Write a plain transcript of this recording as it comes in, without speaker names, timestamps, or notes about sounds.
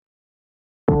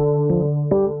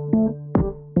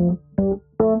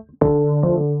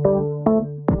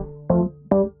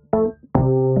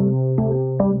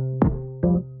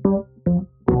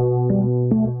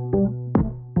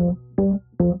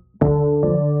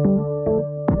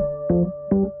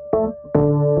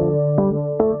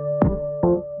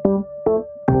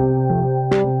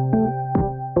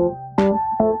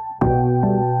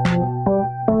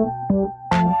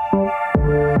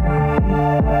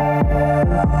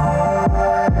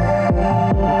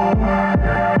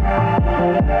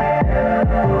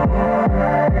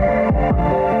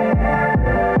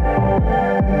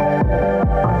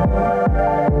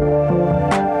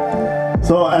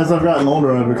as I've gotten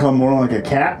older, I've become more like a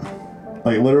cat.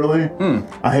 Like, literally.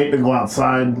 I hate to go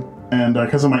outside, and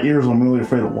because of my ears, I'm really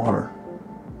afraid of water.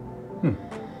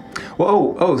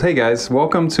 Well, hey guys,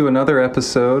 welcome to another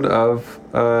episode of,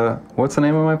 what's the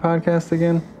name of my podcast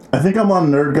again? I think I'm on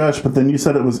Nerd Gush, but then you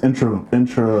said it was intro.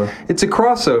 It's a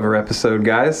crossover episode,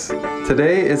 guys.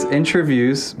 Today is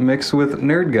Introviews mixed with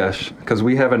Nerd Gush, because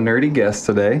we have a nerdy guest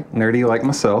today, nerdy like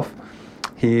myself.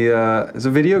 He is a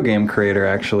video game creator,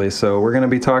 actually, so we're going to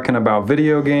be talking about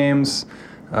video games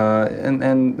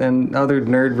and other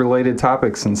nerd-related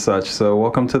topics and such, so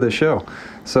welcome to the show.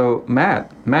 So, Matt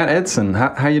Edson,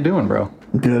 how you doing, bro?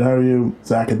 Good, how are you,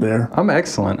 Zach Adair? I'm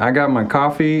excellent. I got my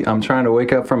coffee. I'm trying to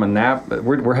wake up from a nap.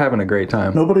 We're having a great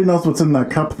time. Nobody knows what's in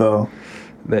that cup, though.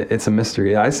 It's a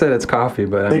mystery. I said it's coffee,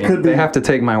 but they have to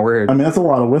take my word. I mean, that's a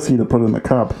lot of whiskey to put in the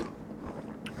cup.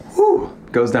 Whew,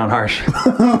 goes down harsh.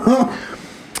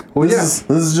 Well, this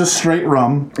is just straight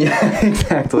rum. Yeah,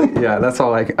 exactly. Yeah, that's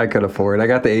all I could afford. I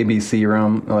got the ABC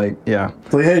rum.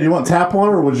 So, hey, do you want tap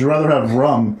water or would you rather have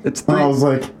rum? And I was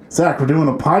like, Zach, we're doing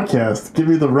a podcast. Give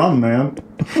me the rum, man.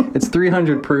 It's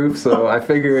 300 proof, so I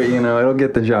figure, it'll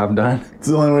get the job done. It's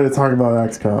the only way to talk about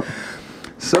Axe Cop.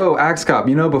 So, Axe Cop,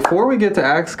 before we get to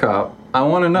Axe Cop, I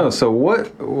want to know, so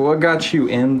what got you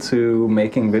into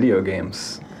making video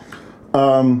games?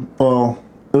 Well,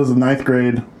 it was in 9th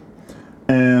grade.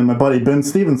 And my buddy Ben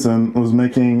Stevenson was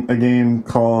making a game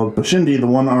called Bashindi, the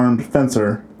One-Armed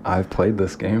Fencer. I've played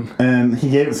this game. And he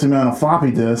gave it to me on a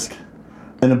floppy disk,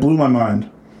 and it blew my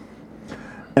mind.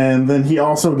 And then he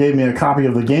also gave me a copy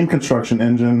of the game construction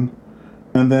engine,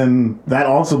 and then that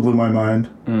also blew my mind.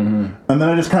 Mm-hmm. And then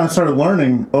I just kind of started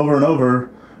learning over and over,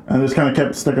 and just kind of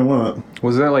kept sticking with it.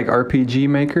 Was that like RPG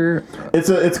Maker?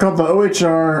 It's called the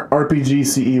OHR RPG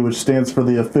CE, which stands for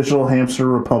the Official Hamster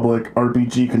Republic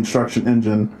RPG Construction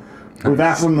Engine. We've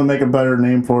asked them to make a better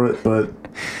name for it, but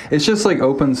it's just like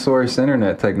open source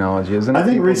internet technology, isn't it? I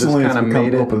think People recently it's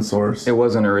become open source. It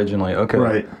wasn't originally, okay.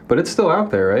 Right. But it's still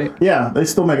out there, right? Yeah, they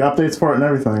still make updates for it and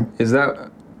everything. Is that...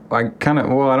 I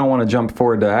don't want to jump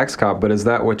forward to Axe Cop, but is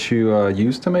that what you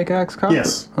used to make Axe Cop?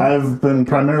 Yes, I've been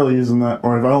primarily using that,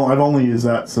 or I've only used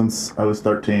that since I was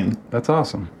 13. That's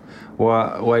awesome.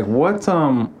 Well, like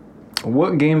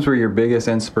what games were your biggest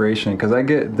inspiration? Because I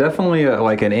get definitely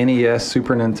like an NES,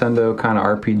 Super Nintendo kind of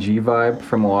RPG vibe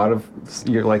from a lot of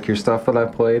your stuff that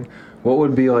I've played. What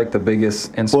would be like the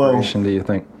biggest inspiration, do you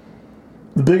think?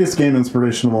 The biggest game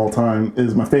inspiration of all time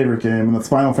is my favorite game, and that's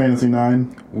Final Fantasy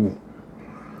IX. Ooh.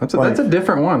 That's a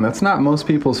different one. That's not most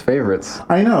people's favorites.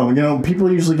 I know.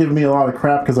 People usually give me a lot of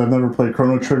crap because I've never played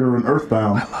Chrono Trigger and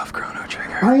Earthbound. I love Chrono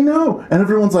Trigger. I know. And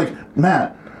everyone's like,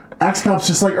 Matt, Axe Cop's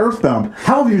just like Earthbound.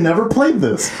 How have you never played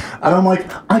this? And I'm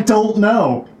like, I don't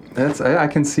know. I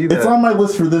can see that. It's on my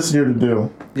list for this year to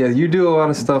do. Yeah, you do a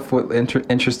lot of stuff with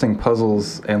interesting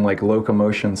puzzles and like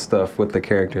locomotion stuff with the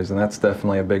characters, and that's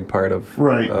definitely a big part of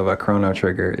a Chrono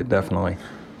Trigger, definitely.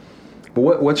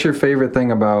 But what's your favorite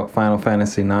thing about Final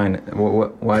Fantasy IX?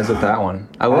 Why is it that one?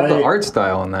 I love the art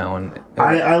style in that one.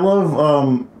 I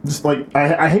love, just like,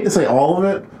 I hate to say all of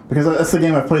it, because that's the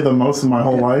game I've played the most in my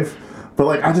whole life. But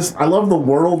like, I love the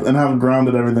world and how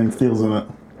grounded everything feels in it.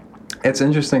 It's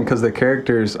interesting because the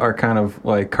characters are kind of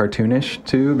like cartoonish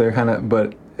too. They're kind of,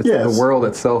 but the world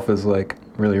itself is like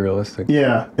really realistic.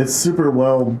 Yeah, it's super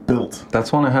well built.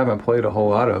 That's one I haven't played a whole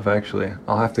lot of, actually.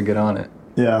 I'll have to get on it.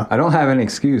 Yeah. I don't have an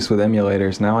excuse with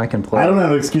emulators. Now I can play. I don't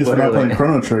have an excuse for not playing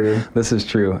Chrono Trigger. This is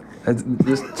true. It's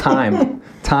just time.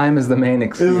 Time is the main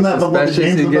excuse. Isn't that especially what the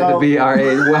game's to get about? to be our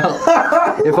age.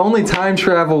 Well, if only time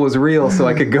travel was real so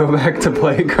I could go back to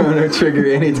play Chrono Trigger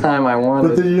anytime I wanted.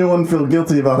 But then you wouldn't feel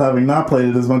guilty about having not played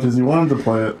it as much as you wanted to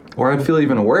play it. Or I'd feel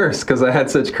even worse because I had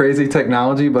such crazy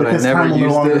technology, but I never used it. Because time will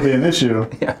no longer be an issue.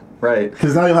 Yeah. Right.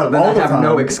 Because now you'll have then all the time. I have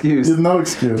no excuse. There's no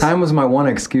excuse. Time was my one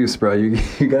excuse, bro. You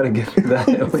got to give me that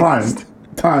at least. Fine.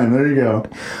 Time. There you go.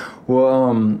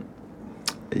 Well,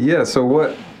 yeah,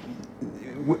 so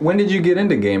when did you get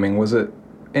into gaming? Was it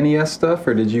NES stuff,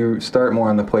 or did you start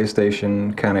more on the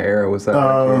PlayStation kind of era? Was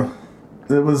that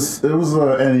It was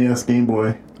a NES Game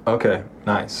Boy. Okay,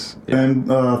 nice. Yeah.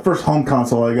 And first home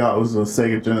console I got was a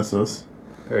Sega Genesis.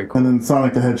 Very cool. And then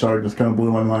Sonic the Hedgehog just kind of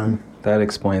blew my mind. That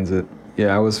explains it.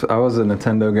 Yeah, I was a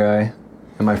Nintendo guy,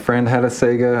 and my friend had a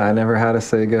Sega. I never had a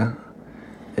Sega.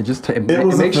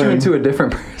 It makes you into a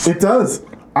different person. It does.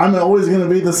 I'm always going to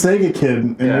be the Sega kid,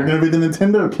 and you're going to be the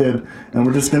Nintendo kid, and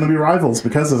we're just going to be rivals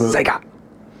because of it. Sega!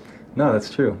 No, that's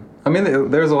true. I mean,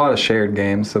 there's a lot of shared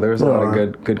games, so there's a lot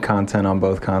of good content on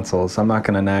both consoles. I'm not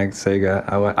going to nag Sega.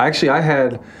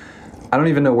 I don't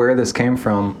even know where this came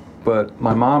from, but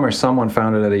my mom or someone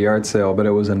found it at a yard sale, but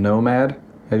it was a Nomad.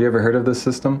 Have you ever heard of this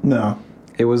system? No.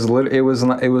 It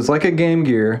was like a Game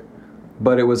Gear,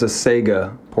 but it was a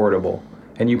Sega portable,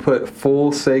 and you put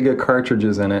full Sega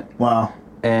cartridges in it. Wow.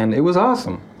 And it was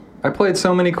awesome. I played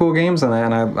so many cool games on that,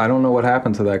 and I don't know what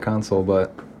happened to that console,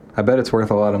 but I bet it's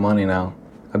worth a lot of money now,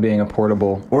 being a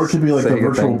portable. Or it could be like Sega the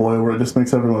Virtual thing. Boy, where it just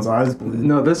makes everyone's eyes bleed.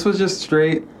 No, this was just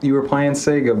straight. You were playing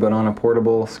Sega, but on a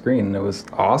portable screen. And it was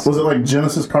awesome. Was it like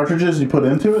Genesis cartridges you put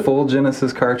into it? Full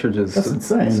Genesis cartridges? That's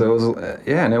insane. So it was,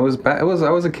 and it was.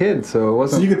 I was a kid, so it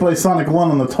wasn't. So you could play Sonic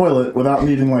 1 on the toilet without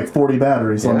needing like 40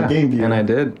 batteries on the Game Gear. And I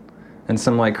did. And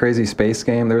some like crazy space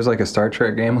game. There was like a Star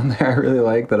Trek game on there I really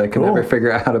liked that I could never figure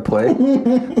out how to play,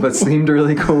 but seemed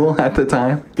really cool at the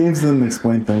time. Games didn't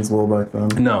explain things well back then.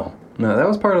 No, that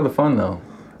was part of the fun though.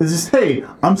 It's just, hey,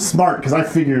 I'm smart because I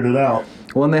figured it out.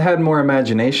 Well, and they had more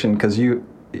imagination because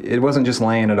it wasn't just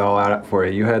laying it all out for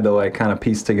you. You had to like kind of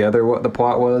piece together what the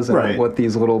plot was and what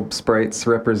these little sprites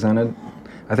represented.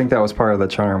 I think that was part of the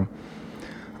charm.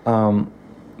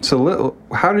 So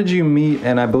how did you meet?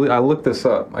 And I looked this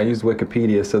up. I used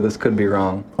Wikipedia, so this could be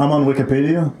wrong. I'm on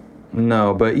Wikipedia?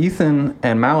 No, but Ethan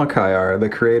and Malachi are the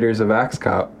creators of Axe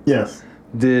Cop. Yes.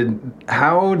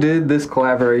 How did this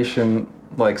collaboration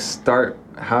like start?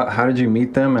 How did you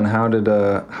meet them, and how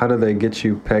did they get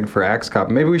you pegged for Axe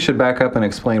Cop? Maybe we should back up and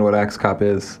explain what Axe Cop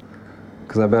is,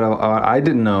 because I bet I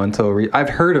didn't know until I've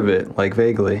heard of it like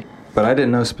vaguely. But I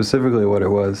didn't know specifically what it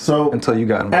was until you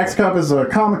got involved. Axe Cop is a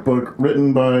comic book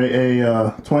written by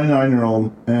a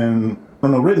 29-year-old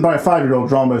written by a 5-year-old,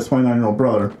 drawn by his 29-year-old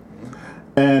brother.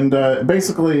 And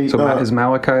basically... So is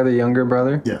Malachi the younger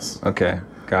brother? Yes. Okay,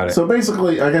 got it. So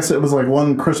basically, I guess it was like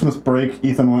one Christmas break,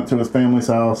 Ethan went to his family's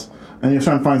house, and he was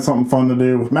trying to find something fun to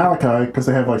do with Malachi, because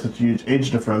they have like such a huge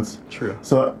age difference. True.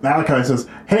 So Malachi says,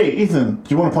 hey, Ethan,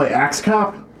 do you want to play Axe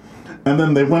Cop? And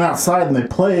then they went outside and they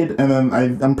played, and then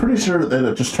I'm pretty sure that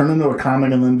it just turned into a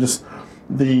comic, and then just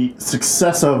the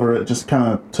success over it just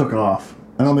kind of took off.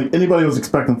 I don't think anybody was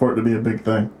expecting for it to be a big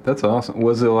thing. That's awesome.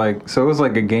 Was it like, so it was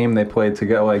like a game they played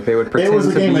together, like they would pretend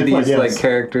to be these like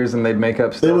characters and they'd make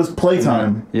up stuff? It was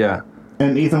playtime. Yeah.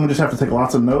 And Ethan would just have to take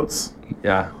lots of notes.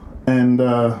 Yeah. And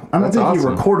I don't think he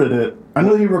recorded it. I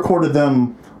know he recorded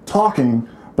them talking,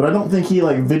 but I don't think he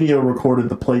like video recorded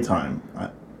the playtime.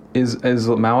 Is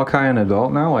Malachi an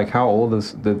adult now? Like, how old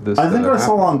is this? I think I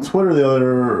saw on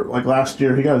Twitter last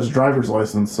year, he got his driver's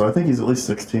license, so I think he's at least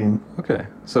 16. Okay.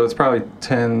 So it's probably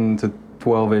 10 to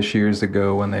 12-ish years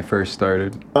ago when they first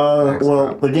started.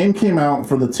 Well, the game came out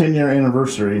for the 10-year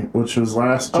anniversary, which was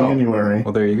last January.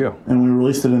 Well, there you go. And we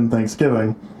released it in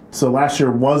Thanksgiving. So last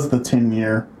year was the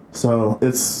 10-year, so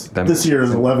this year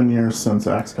is 11 years since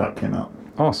Axe Cop came out.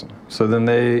 Awesome. So then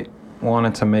they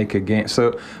wanted to make a game.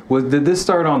 So did this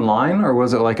start online, or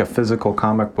was it like a physical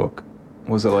comic book?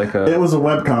 Was it like a... It was a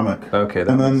webcomic. Okay.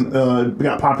 And then it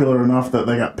got popular enough that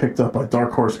they got picked up by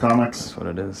Dark Horse Comics. That's what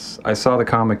it is. I saw the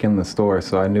comic in the store,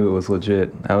 so I knew it was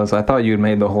legit. I thought you had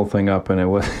made the whole thing up, and it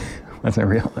wasn't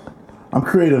real. I'm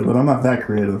creative, but I'm not that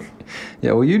creative.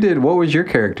 Yeah, well, you did. What was your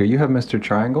character? You have Mr.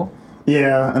 Triangle?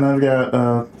 Yeah, and I've got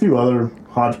a few other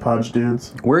hodgepodge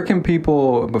dudes. Where can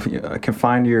people can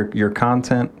find your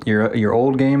content, your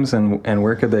old games, and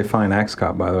where could they find Axe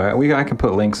Cop, by the way? I can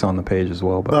put links on the page as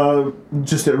well. But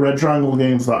just at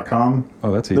redtrianglegames.com.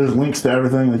 Oh, that's easy. There's links to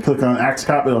everything. You click on Axe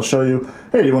Cop, it'll show you,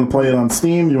 hey, do you want to play it on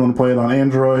Steam? Do you want to play it on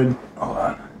Android? Hold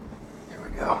on. Here we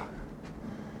go.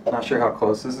 Not sure how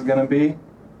close this is going to be,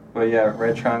 but yeah,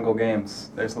 Red Triangle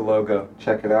Games. There's the logo.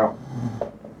 Check it out.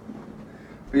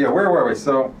 But yeah, where were we?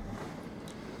 So,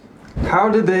 how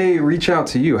did they reach out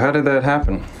to you? How did that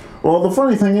happen? Well, the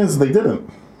funny thing is, they didn't.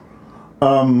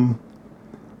 I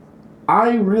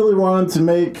really wanted to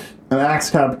make an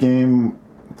Axe Cop game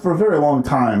for a very long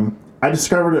time. I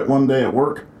discovered it one day at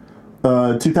work,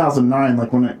 2009,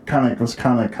 like when it was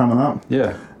coming up.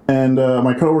 Yeah. And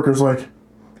my coworker's like,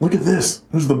 look at this.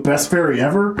 This is the best fairy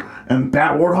ever. And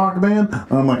Bat Warthog Man.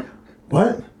 And I'm like,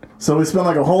 what? So we spent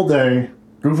like a whole day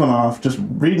goofing off, just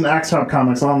reading Axe Cop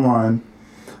comics online.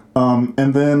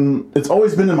 And then it's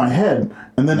always been in my head.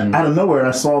 And then out of nowhere,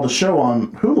 I saw the show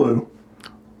on Hulu.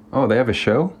 Oh, they have a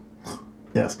show?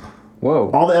 Yes.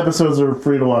 Whoa. All the episodes are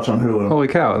free to watch on Hulu. Holy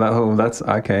cow. That's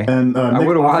okay. And Nick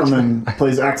Offerman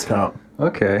plays Axe Cop.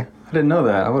 Okay. I didn't know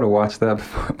that. I would have watched that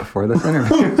before this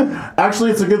interview.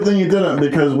 Actually, it's a good thing you didn't,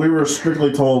 because we were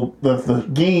strictly told that the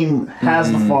game has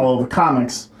to follow the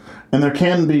comics, and there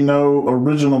can be no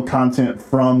original content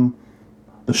from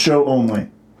the show only.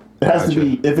 It has to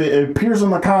be, if it appears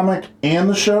in the comic and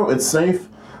the show, it's safe,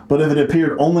 but if it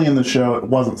appeared only in the show, it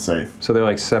wasn't safe. So they're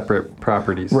like separate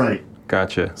properties. Right.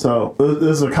 Gotcha. So this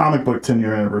is a comic book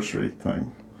 10-year anniversary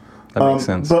thing. That makes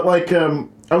sense. But like,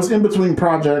 I was in between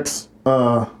projects,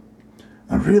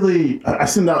 I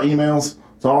send out emails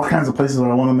to all kinds of places that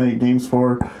I want to make games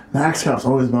for. And Axe Cop's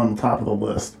always been on the top of the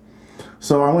list.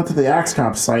 So I went to the Axe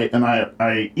Cop site and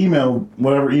I emailed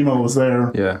whatever email was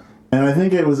there. Yeah. And I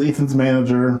think it was Ethan's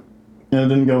manager, and it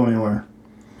didn't go anywhere.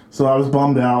 So I was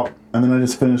bummed out, and then I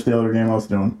just finished the other game I was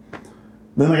doing.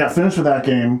 Then I got finished with that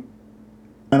game,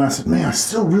 and I said, man, I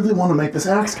still really want to make this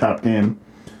Axe Cop game.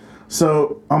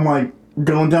 So I'm like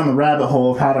going down the rabbit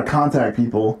hole of how to contact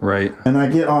people. Right. And I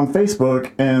get on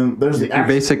Facebook, and there's the You're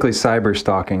basically cyber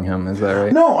stalking him, is that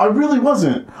right? No, I really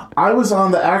wasn't. I was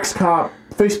on the Axe Cop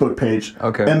Facebook page.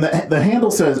 Okay. And the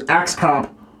handle says Axe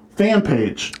Cop fan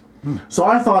page. So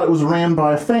I thought it was ran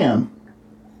by a fan.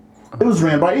 It was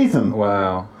ran by Ethan.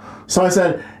 Wow. So I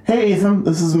said, hey Ethan,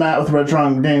 this is Matt with Red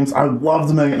Triangle Games. I'd love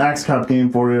to make an Axe Cop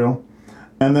game for you.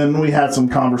 And then we had some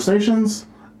conversations.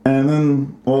 And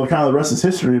then, well, kind of the rest is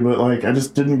history, but like I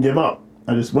just didn't give up.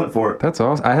 I just went for it. That's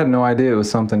awesome. I had no idea it was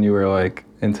something you were like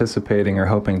anticipating or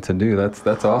hoping to do. That's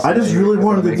awesome. I just really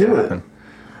wanted to do it.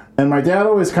 And my dad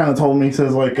always kind of told me, he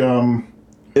says like,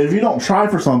 if you don't try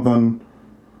for something,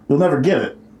 you'll never get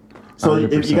it. So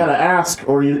 100%. if you got to ask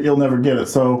or you'll never get it.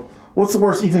 So what's the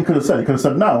worst Ethan could have said? He could have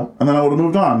said no, and then I would have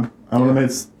moved on. I would have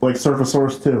made like Surface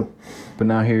Source 2. But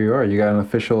now here you are. You got an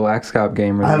official Axe Cop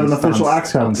game released. I have an official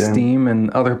Axe Cop on game. Steam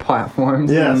and other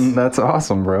platforms. Yes. And that's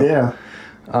awesome, bro. Yeah.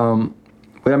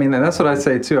 But I mean, that's what I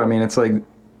say too. I mean, it's like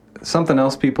something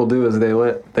else people do is they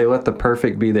let the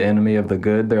perfect be the enemy of the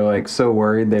good. They're like so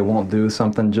worried they won't do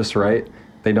something just right.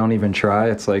 They don't even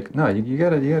try. It's like, no, you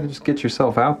gotta just get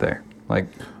yourself out there. Like,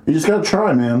 you just gotta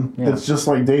try, man. Yeah. It's just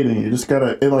like dating. You just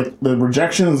gotta, the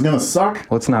rejection is gonna suck.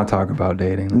 Let's not talk about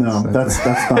dating. That's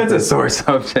not. That's a sore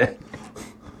subject.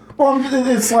 Well,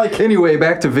 it's like. Anyway,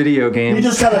 back to video games. You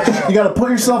just gotta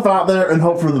put yourself out there and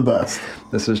hope for the best.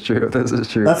 This is true.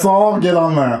 That's all I'll get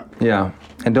on that. Yeah,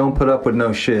 and don't put up with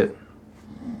no shit.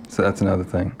 So that's another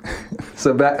thing.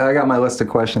 So I got my list of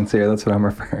questions here. That's what I'm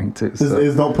referring to. So.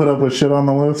 Is don't put up with shit on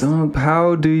the list?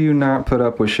 How do you not put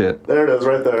up with shit? There it is,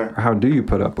 right there. How do you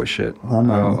put up with shit?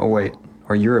 Oh, wait.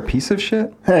 Or you're a piece of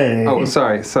shit? Hey. Oh,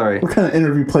 sorry. What kind of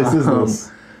interview place is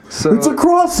this? So it's a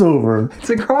crossover. It's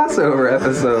a crossover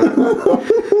episode.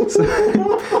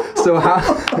 so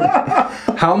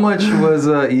how much was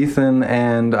Ethan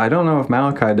and I don't know if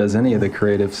Malachi does any of the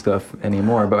creative stuff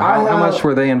anymore, but how much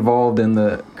were they involved in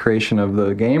the creation of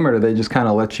the game, or do they just kind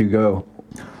of let you go?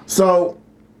 So,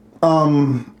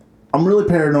 I'm really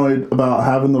paranoid about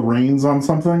having the reins on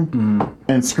something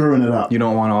and screwing it up. You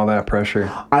don't want all that pressure.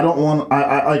 I don't want.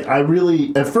 I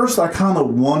really. At first, I kind of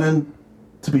wanted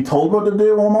to be told what to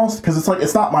do almost, because it's like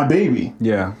it's not my baby.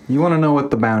 Yeah, you want to know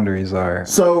what the boundaries are.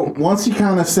 So once he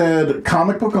kind of said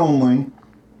comic book only,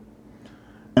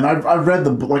 and I read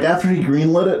the like after he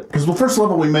greenlit it, because the first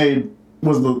level we made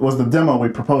was the demo we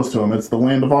proposed to him. It's the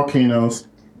Land of Volcanoes.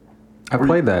 I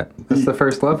played that. It's the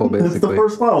first level, basically. It's the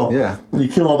first level. Yeah. You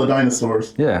kill all the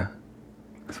dinosaurs. Yeah.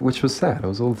 Which was sad. It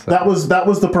was a little sad. That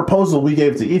was the proposal we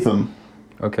gave to Ethan.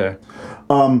 Okay.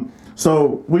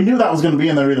 So we knew that was going to be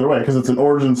in there either way, because it's an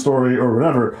origin story or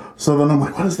whatever. So then I'm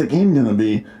like, what is the game going to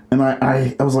be? And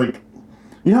I was like,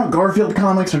 you know how Garfield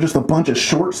comics are just a bunch of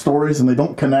short stories and they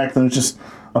don't connect and it's just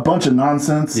a bunch of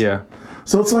nonsense? Yeah.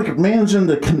 So it's like managing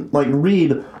to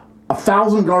read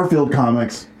 1,000 Garfield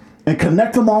comics and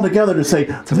connect them all together to say,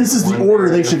 this is the order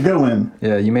they should go in.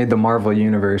 Yeah, you made the Marvel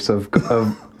universe of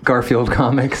Garfield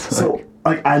comics. So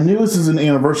I knew this is an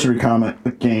anniversary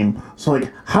comic game. So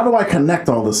how do I connect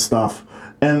all this stuff?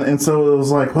 And so it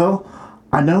was like, well,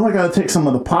 I know I got to take some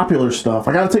of the popular stuff.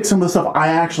 I got to take some of the stuff I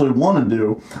actually want to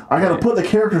do. I got to put the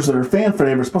characters that are fan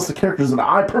favorites plus the characters that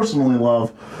I personally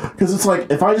love. Because it's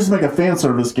like, if I just make a fan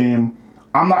service game,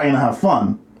 I'm not going to have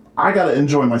fun. I got to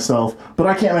enjoy myself, but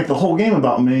I can't make the whole game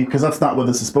about me because that's not what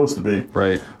this is supposed to be.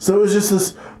 Right. So it was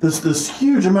just this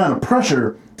huge amount of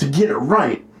pressure to get it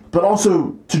right, but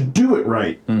also to do it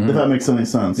right, if that makes any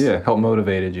sense. Yeah, help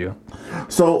motivated you.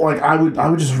 So I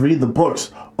would just read the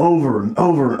books over and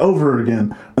over and over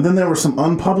again, and then there were some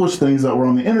unpublished things that were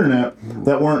on the internet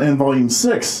that weren't in Volume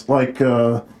 6. Like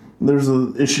there's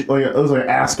a issue it was like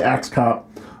Ask Axe Cop,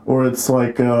 or it's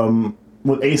like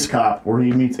with Ace Cop where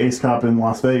he meets Ace Cop in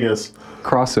Las Vegas.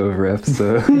 Crossover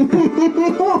episode.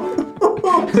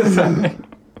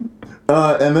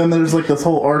 And then there's this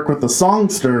whole arc with the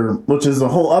Songster, which is a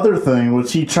whole other thing,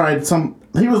 which he was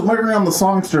working on the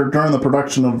Songster during the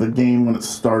production of the game when it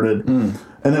started.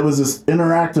 And it was this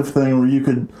interactive thing where you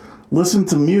could listen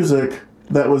to music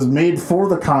that was made for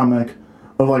the comic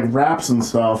of raps and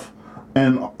stuff.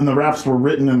 And the raps were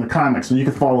written in the comic, so you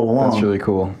could follow along. That's really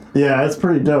cool. Yeah, it's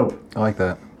pretty dope. I like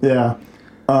that. Yeah.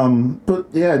 But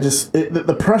yeah, just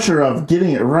the pressure of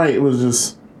getting it right was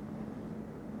just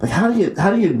like how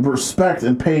do you respect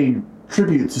and pay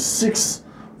tribute to 6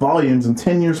 volumes and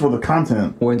 10 years worth of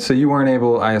content? So you weren't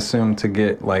able, I assume, to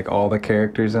get like all the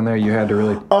characters in there. You had to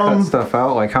really cut stuff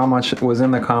out. Like how much was in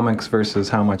the comics versus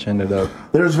how much ended up.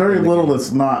 There's very little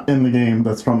that's not in the game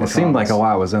that's from the comics. It seemed like a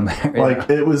lot was in there. Like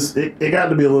it got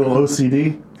to be a little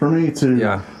OCD for me to.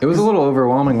 Yeah, it was a little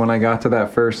overwhelming when I got to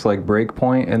that first like break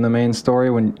point in the main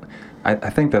story when. I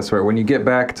think that's where when you get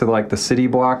back to like the city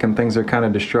block and things are kind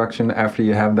of destruction after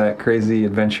you have that crazy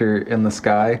adventure in the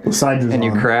sky and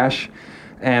you crash.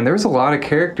 And there was a lot of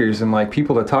characters and like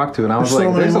people to talk to, and I was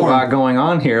like, "There's a lot going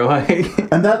on here." Like,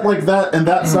 and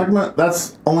that segment,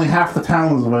 that's only half the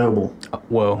town is available.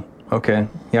 Whoa. Okay.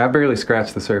 Yeah, I barely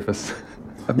scratched the surface.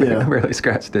 I barely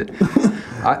scratched it.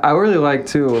 I really like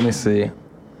too. Let me see.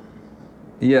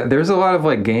 Yeah, there's a lot of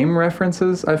like game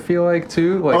references. I feel like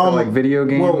too, like video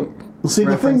game. Well, see,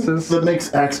 references. The thing that makes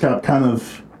XCOP kind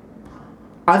of.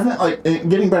 I think, like,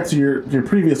 getting back to your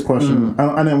previous question,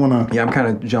 I didn't want to... Yeah, I'm kind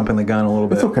of jumping the gun a little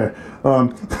bit. It's okay.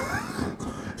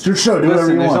 It's your show. Do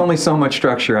whatever you want. There's only so much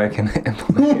structure I can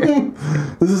implement here.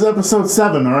 This is episode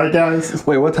 7, all right, guys?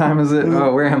 Wait, what time is it?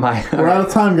 Oh, where am I? We're out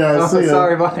of time, guys. Oh,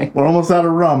 sorry, bye. We're almost out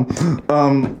of rum.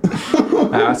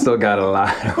 I still got a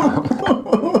lot.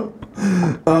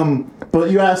 But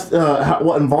you asked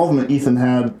what involvement Ethan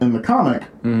had in the comic.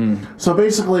 So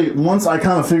basically, once I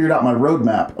kind of figured out my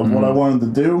roadmap of what I wanted to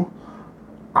do,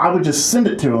 I would just send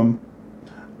it to him,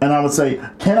 and I would say,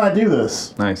 "Can I do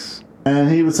this?" Nice.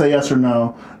 And he would say yes or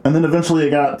no. And then eventually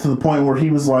it got to the point where he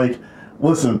was like,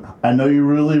 "Listen, I know you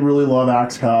really, really love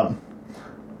Axe Cop.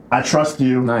 I trust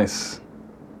you. Nice.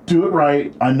 Do it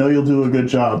right. I know you'll do a good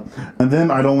job." And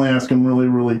then I'd only ask him really,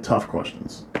 really tough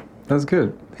questions. That's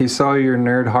good. He saw your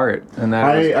nerd heart, and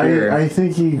that was clear. I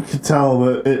think he could tell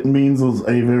that it means a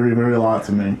very, very lot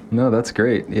to me. No, that's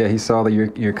great. Yeah, he saw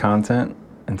your content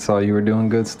and saw you were doing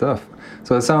good stuff.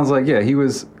 So it sounds like, yeah, he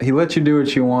let you do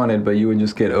what you wanted, but you would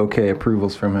just get okay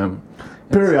approvals from him.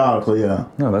 Periodically, yeah.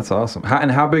 No, that's awesome.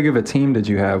 How big of a team did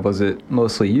you have? Was it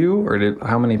mostly you, or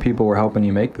how many people were helping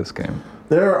you make this game?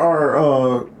 There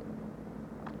are...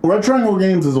 Red Triangle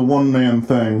Games is a one-man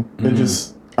thing. It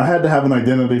just... I had to have an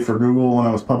identity for Google when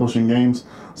I was publishing games,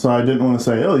 so I didn't want to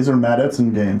say, "Oh, these are Matt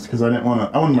Edson games," because I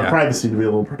wanted my privacy to be a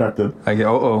little protected.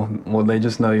 Well, they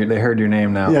just know they heard your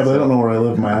name now. Yeah, but they don't know where I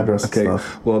live, my address and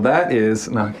stuff. Well, that is...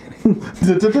 No, it's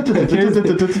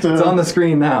on the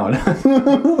screen now.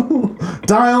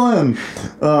 Dial in.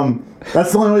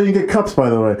 That's the only way you can get cups, by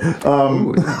the way.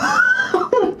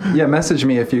 Yeah, message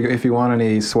me if you want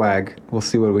any swag. We'll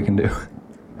see what we can do.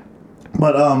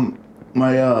 But,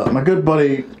 my good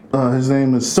buddy, his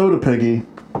name is Soda Piggy.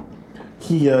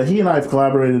 He and I have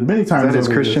collaborated many times. Is that his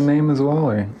Christian name as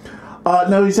well, or?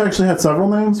 No, he's actually had several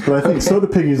names, but I think Soda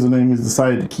Piggy is the name he's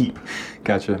decided to keep.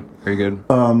 Gotcha. Very good.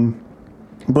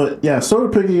 But yeah, Soda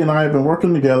Piggy and I have been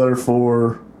working together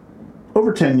for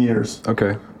over 10 years.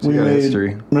 Okay. So we you got made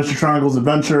history. Mr. Triangle's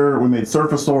Adventure. We made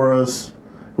Surfasaurus.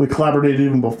 We collaborated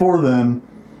even before then.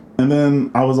 And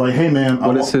then I was like, "Hey, man."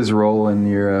 What is his role in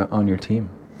on your team?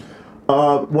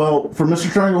 Well, for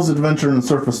Mr. Triangle's Adventure and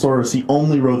Surfasaurus, he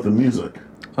only wrote the music.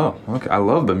 Oh, okay. I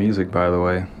love the music, by the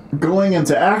way. Going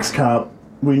into Axe Cop,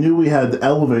 we knew we had to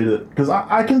elevate it, because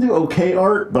I can do okay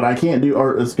art, but I can't do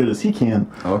art as good as he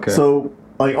can. Okay. So,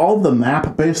 like, all the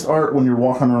map-based art when you're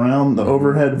walking around, the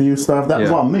overhead view stuff, that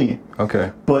was all me.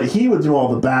 Okay. But he would do all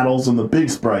the battles and the big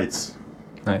sprites.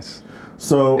 Nice.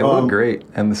 So it looked great,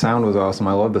 and the sound was awesome.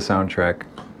 I love the soundtrack.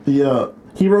 He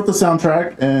wrote the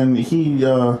soundtrack, and he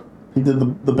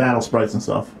did the battle sprites and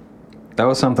stuff. That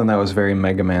was something that was very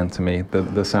Mega Man to me. The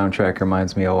soundtrack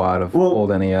reminds me a lot of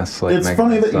old NES. Like it's Mega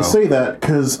funny Man that you say that,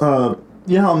 because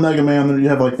you know how in Mega Man you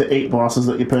have like the 8 bosses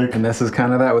that you pick? And this is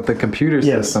kind of that with the computer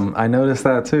system. I noticed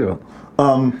that too.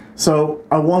 So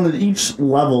I wanted each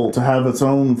level to have its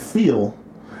own feel.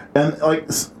 And like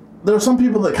there are some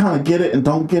people that kind of get it and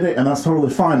don't get it, and that's totally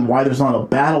fine. Why there's not a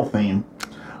battle theme.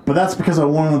 But that's because I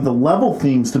wanted the level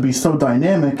themes to be so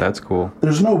dynamic. That's cool.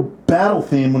 There's no battle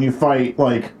theme when you fight,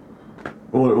 like,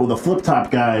 or the flip-top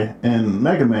guy in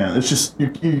Mega Man. It's just, you're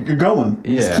going.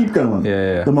 You just keep going.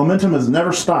 Yeah. The momentum has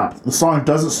never stopped. The song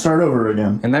doesn't start over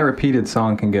again. And that repeated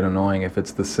song can get annoying if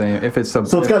it's the same, if it's so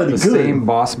it's gotta be the good. Same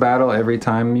boss battle every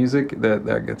time music, that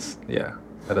gets,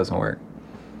 that doesn't work.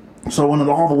 So I wanted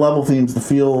all the level themes to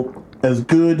feel as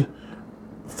good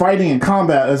fighting and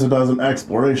combat as it does in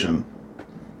exploration.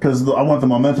 Because I want the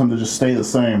momentum to just stay the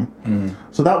same.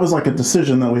 So that was like a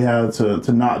decision that we had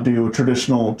to not do a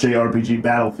traditional JRPG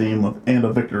battle theme and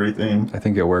a victory theme. I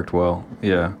think it worked well,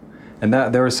 yeah. And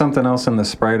that there was something else in the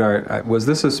sprite art. Was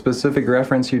this a specific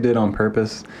reference you did on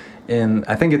purpose?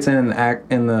 I think it's in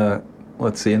the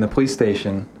police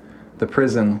station, the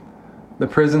prison. The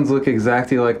prisons look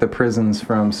exactly like the prisons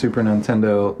from Super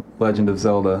Nintendo Legend of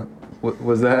Zelda.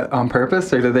 Was that on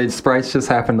purpose, or did the sprites just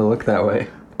happen to look that way?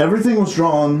 Everything was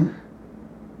drawn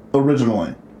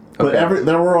originally, but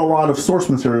there were a lot of source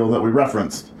material that we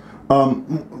referenced.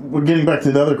 We're getting back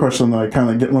to the other question that I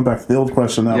kind of went back to the old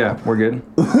question now. Yeah, we're good.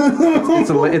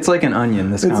 It's like an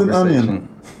onion, this conversation. An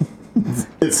onion.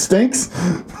 It stinks?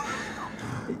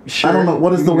 Sure, I don't know.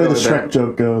 What is the way the Shrek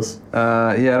joke goes?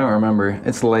 Yeah, I don't remember.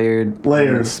 It's layered.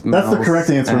 Layers. That's the correct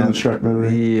answer in the Shrek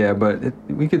movie. Yeah, but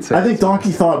we could say... I think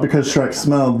Donkey thought because Shrek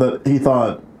smelled that he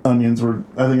thought onions were...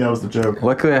 I think that was the joke.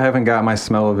 Luckily, I haven't got my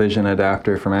smell-o-vision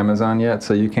adapter from Amazon yet,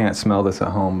 so you can't smell this at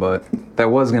home, but that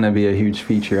was going to be a huge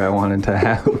feature I wanted to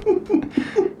have.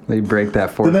 They break that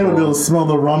fourth Then they would be wall. able to smell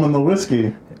the rum and the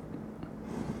whiskey.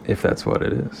 If that's what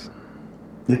it is.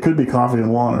 It could be coffee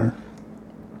and water.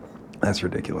 That's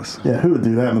ridiculous. Yeah, who would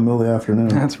do that in the middle of the afternoon?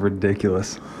 That's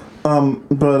ridiculous. So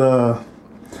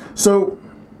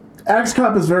Axe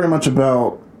Cop is very much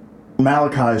about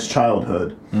Malachi's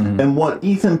childhood and what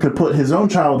Ethan could put his own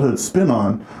childhood spin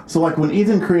on. So like when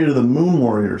Ethan created the Moon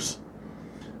Warriors,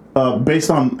 based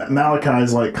on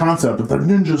Malachi's like concept of they're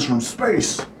ninjas from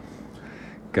space.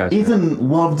 Gotcha. Ethan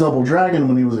loved Double Dragon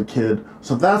when he was a kid,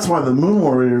 so that's why the Moon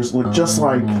Warriors look just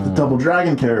like the Double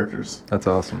Dragon characters. That's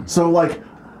awesome. So like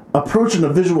approaching a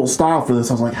visual style for this,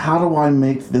 I was like, how do I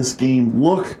make this game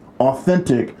look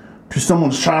authentic to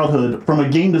someone's childhood from a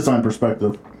game design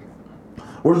perspective?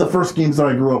 What are the first games that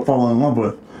I grew up falling in love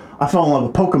with? I fell in love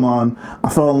with Pokemon. I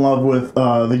fell in love with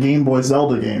the Game Boy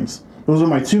Zelda games. Those are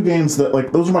my two games that,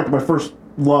 like, those are my first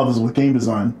loves with game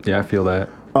design. Yeah, I feel that.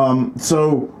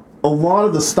 So a lot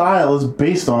of the style is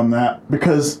based on that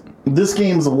because this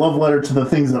game is a love letter to the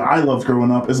things that I loved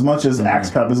growing up as much as Axe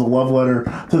Cop is a love letter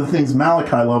to the things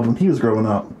Malachi loved when he was growing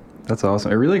up. That's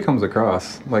awesome. It really comes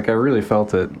across. Like, I really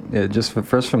felt it. It just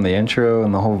first from the intro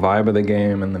and the whole vibe of the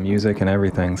game and the music and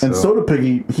everything. So. And Soda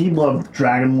Piggy, he loved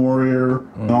Dragon Warrior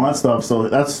and all that stuff. So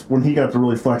that's when he got to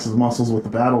really flex his muscles with the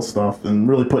battle stuff and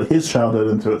really put his childhood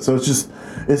into it. So it's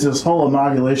this whole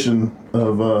amalgamation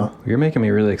of... You're making me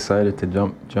really excited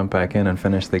to jump back in and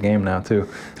finish the game now, too.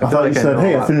 I thought you said,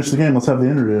 hey, I finished the game. Let's have the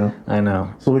interview. I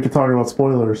know. So we could talk about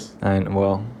spoilers.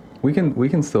 Well... We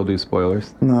can still do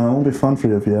spoilers. No, it won't be fun for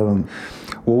you if you haven't.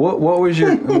 Well, what was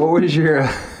your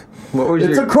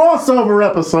It's a crossover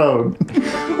episode.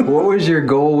 What was your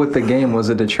goal with the game? Was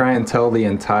it to try and tell the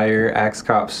entire Axe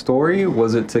Cop story?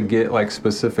 Was it to get like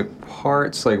specific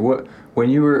parts? Like what when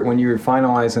you were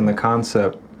finalizing the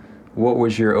concept, what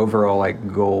was your overall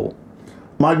like goal?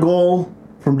 My goal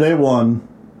from day one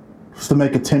was to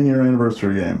make a 10-year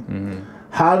anniversary game. Mm-hmm.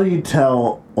 How do you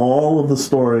tell all of the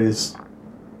stories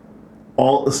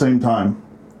all at the same time?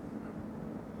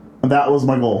 And that was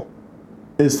my goal,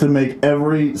 is to make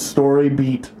every story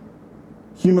beat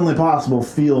humanly possible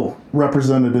feel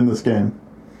represented in this game.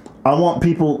 I want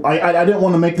people... I didn't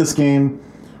want to make this game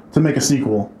to make a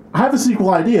sequel. I have a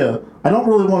sequel idea. I don't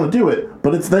really want to do it,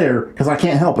 but it's there because I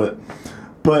can't help it.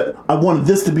 But I wanted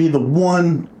this to be the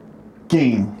one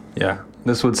game. Yeah,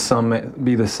 this would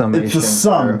be the summation. It's the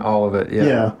sum. For all of it. Yeah.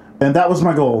 Yeah, and that was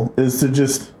my goal, is to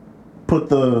just put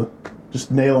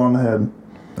just nail on the head.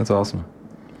 That's awesome.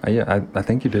 Yeah, I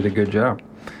think you did a good job.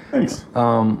 Thanks.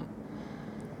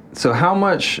 So how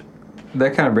much...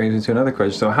 That kind of brings me to another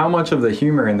question. So how much of the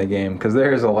humor in the game, because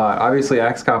there's a lot. Obviously,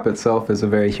 Axe Cop itself is a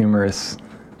very humorous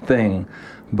thing,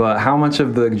 but how much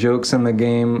of the jokes in the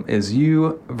game is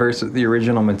you versus the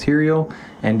original material?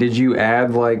 And did you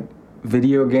add like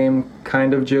video game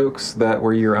kind of jokes that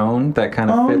were your own, that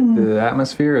kind of fit the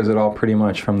atmosphere? Or is it all pretty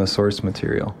much from the source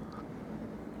material?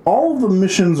 All of the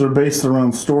missions are based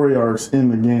around story arcs in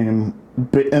the game,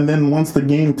 and then once the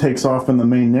game takes off in the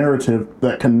main narrative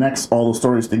that connects all the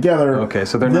stories together... Okay,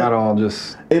 so they're not all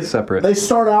just separate. They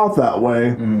start out that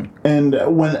way, and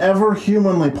whenever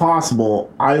humanly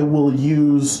possible, I will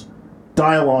use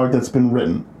dialogue that's been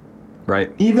written.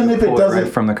 Right. Even if it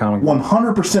doesn't from the comic book.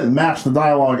 100% match the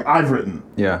dialogue I've written.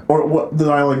 Yeah. Or what the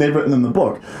dialogue they've written in the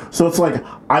book. So it's like,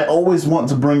 I always want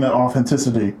to bring that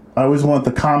authenticity. I always want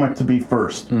the comic to be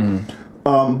first.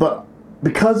 But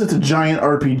because it's a giant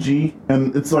RPG,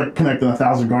 and it's like connecting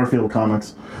 1,000 Garfield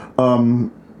comics, I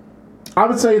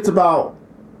would say it's about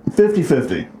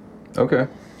 50-50. Okay.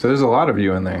 So there's a lot of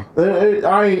you in there.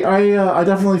 I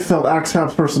definitely felt Axe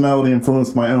Cop's personality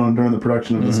influenced my own during the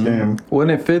production of this game.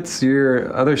 When it fits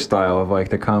your other style of like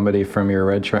the comedy from your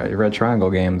Red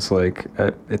Triangle games, like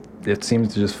it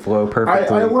seems to just flow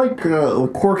perfectly. I like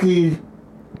quirky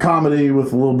comedy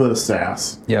with a little bit of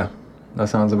sass. Yeah, that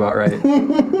sounds about right.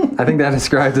 I think that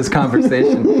describes this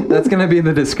conversation. That's going to be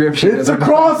the description. It's a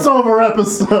crossover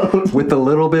episode. With a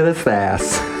little bit of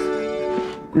sass.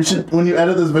 You should, when you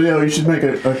edit this video, you should make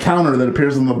a counter that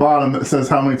appears on the bottom that says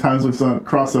how many times we've done a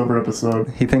crossover episode.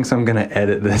 He thinks I'm going to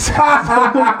edit this.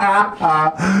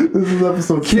 This is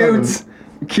episode 7.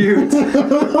 Cute.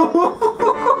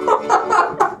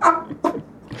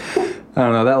 I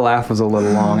don't know, that laugh was a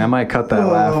little long. I might cut that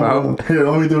laugh out. Here,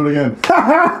 let me do it again.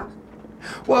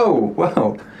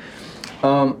 Whoa.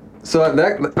 So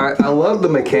I love the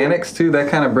mechanics too. That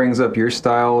kind of brings up your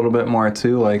style a little bit more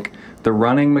too. Like the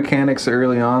running mechanics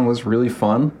early on was really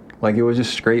fun. Like it was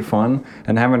just straight fun,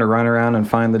 and having to run around and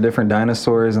find the different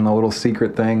dinosaurs and the little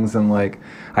secret things, and like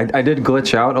I did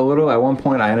glitch out a little. At one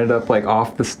point I ended up like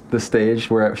off the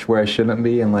stage where I shouldn't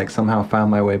be, and like somehow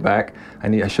found my way back.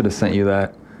 I should have sent you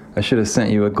that. I should have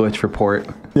sent you a glitch report.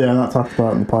 Yeah, not talked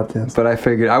about it in the podcast. But I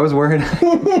figured, I was worried.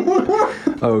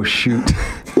 Oh, shoot.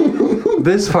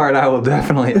 This part I will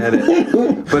definitely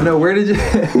edit. But no, where did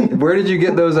you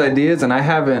get those ideas? And I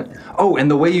haven't. Oh,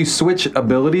 and the way you switch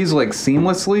abilities like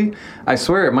seamlessly, I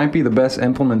swear it might be the best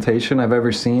implementation I've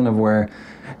ever seen of where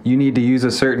you need to use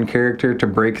a certain character to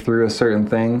break through a certain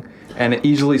thing, and it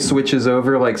easily switches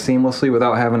over like seamlessly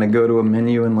without having to go to a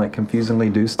menu and like confusingly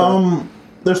do stuff.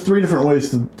 There's 3 different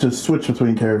ways to switch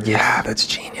between characters. Yeah, that's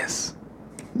genius.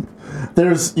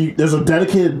 There's a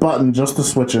dedicated button just to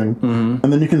switching, and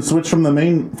then you can switch from the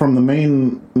main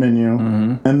menu,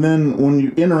 and then when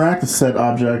you interact with said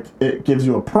object, it gives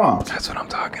you a prompt. That's what I'm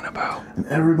talking about. And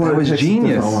everybody that was picks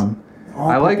genius. a different one.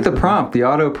 I like the prompt, the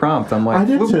auto prompt. I'm like, I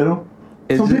did too.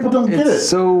 Some people don't get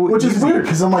it, which is weird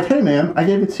because I'm like, hey man, I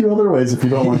gave you 2 other ways if you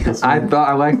don't like this one.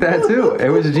 I liked that too. It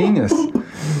was genius.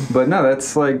 But no,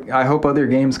 that's like, I hope other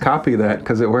games copy that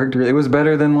because it worked. It was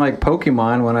better than like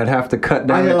Pokemon when I'd have to cut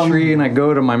down a tree and I'd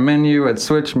go to my menu, I'd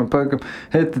switch my Pokemon,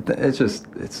 hit the it's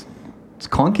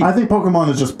clunky. I think Pokemon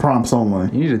is just prompts only.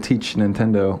 You need to teach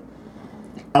Nintendo.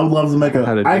 I would love to make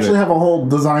I actually have a whole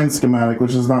design schematic,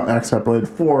 which is not extrapolated,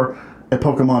 for a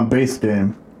Pokemon-based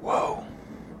game. Whoa.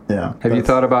 Yeah. Have you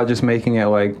thought about just making it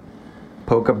like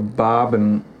Pokebob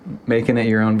and making it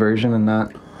your own version and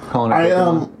not calling it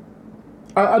Pokemon?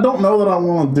 I don't know that I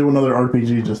want to do another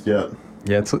RPG just yet.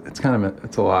 Yeah, it's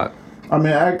a lot. I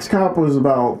mean, XCOP was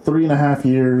about 3.5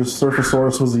 years.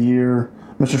 Surfasaurus was a year.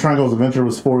 Mr. Triangle's Adventure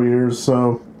was 4 years.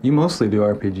 So you mostly do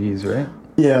RPGs, right?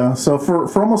 Yeah. So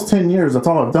for almost 10 years, that's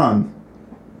all I've done.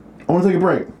 I want to take a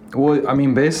break. Well, I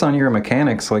mean, based on your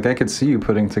mechanics, like I could see you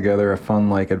putting together a fun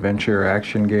like adventure or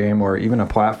action game or even a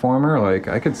platformer. Like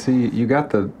I could see you got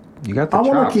the chops. I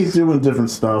want to keep doing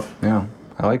different stuff. Yeah,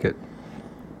 I like it.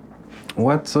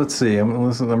 Let's see.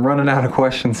 I'm running out of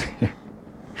questions here.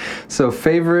 So,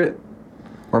 favorite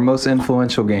or most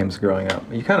influential games growing up?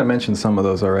 You kind of mentioned some of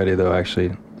those already, though.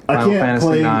 Actually, I can't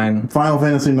play Final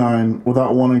Fantasy IX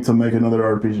without wanting to make another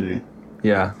RPG.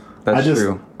 Yeah, that's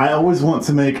true. I always want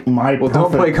to make my. Well,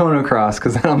 don't play Chrono Cross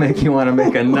because that'll make you want to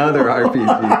make another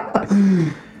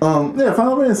RPG. Yeah,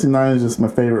 Final Fantasy IX is just my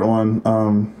favorite one. I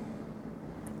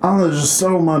don't know. There's just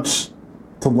so much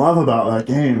to love about that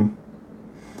game.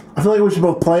 I feel like we should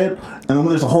both play it, and then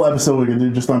there's a whole episode we can do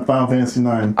just on Final Fantasy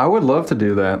IX. I would love to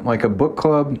do that, like a book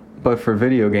club, but for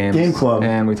video games. Game club.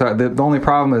 And we talk. The only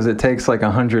problem is it takes like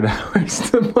 100 hours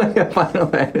to play a Final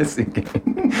Fantasy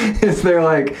game. Is there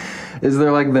like the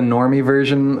normie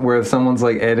version where someone's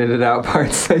like edited out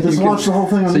parts that just watch the whole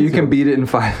thing on so YouTube. You can beat it in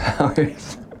 5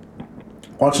 hours?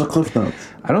 Watch the Cliff Notes.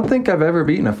 I don't think I've ever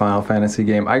beaten a Final Fantasy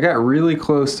game. I got really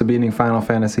close to beating Final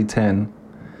Fantasy X.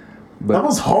 But that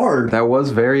was hard. That was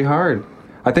very hard.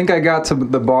 I think I got to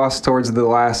the boss towards the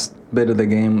last bit of the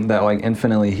game that like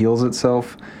infinitely heals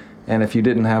itself, and if you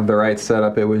didn't have the right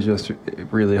setup, it was just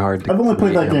really hard to. I've only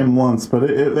played that game once, but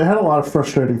it had a lot of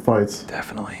frustrating fights.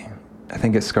 Definitely, I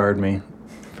think it scarred me.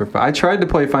 I tried to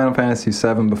play Final Fantasy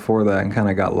VII before that and kind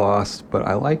of got lost, but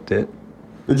I liked it.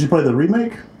 Did you play the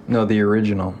remake? No, the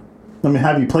original. I mean,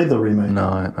 have you played the remake?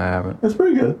 No, I haven't. It's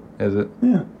pretty good. Is it?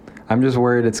 Yeah. I'm just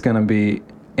worried it's gonna be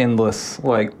endless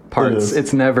like parts.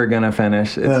 It's never gonna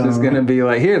finish. It's just gonna be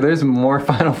like, here, there's more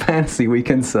Final Fantasy we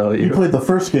can sell you. You played the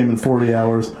first game in 40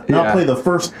 hours. Now play the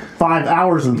first 5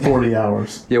 hours in 40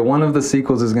 hours. Yeah, one of the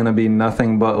sequels is gonna be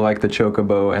nothing but like the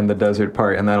Chocobo and the desert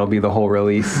part, and that'll be the whole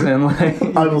release. And like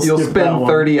you'll spend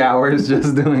 30 hours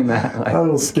just doing that. Like, I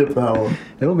will skip that one.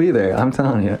 It'll be there, I'm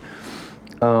telling you.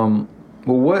 Well,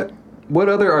 what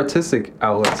other artistic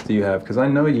outlets do you have? Because I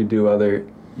know you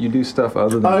do stuff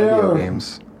other than video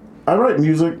games. I write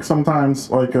music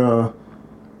sometimes, like to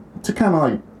kind of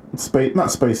like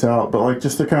not space out, but like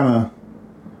just to kind of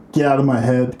get out of my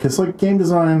head, because like game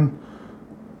design,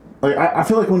 like I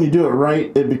feel like when you do it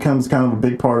right, it becomes kind of a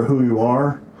big part of who you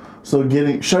are. So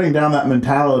shutting down that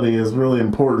mentality is really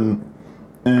important.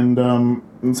 And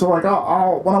so like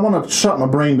I'll when I want to shut my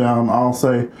brain down, I'll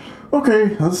say,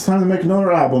 okay, it's time to make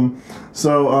another album.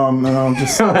 So and I'll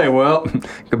just Hey, well,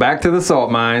 go back to the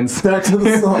salt mines. back to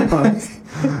the salt mines.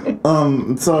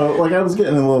 So like I was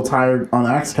getting a little tired on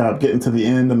AxeCap, getting to the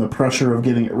end and the pressure of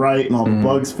getting it right and all the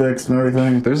bugs fixed and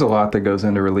everything. There's a lot that goes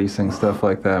into releasing stuff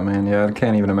like that, man. Yeah, I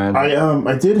can't even imagine.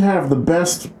 I did have the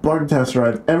best bug tester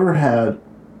I've ever had,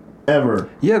 ever.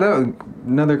 Yeah,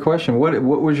 another question. What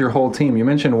was your whole team? You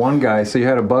mentioned one guy, so you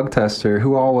had a bug tester.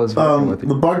 Who all was working with you?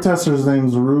 The bug tester's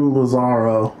name's Rue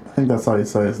Lazaro. I think that's how you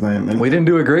say his name. And we didn't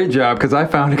do a great job because I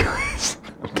found a guy.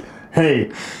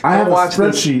 Hey, I have a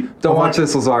spreadsheet. Don't watch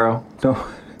this, Lazaro. Don't.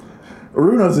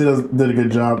 Rue knows he did a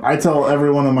good job. I tell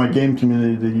everyone in my game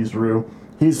community to use Rue.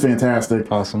 He's fantastic.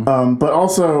 Awesome. But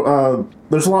also,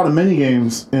 there's a lot of mini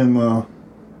games in the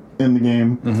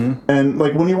game, and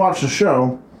like when you watch the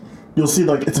show, you'll see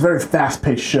like it's a very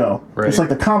fast-paced show. Right. It's like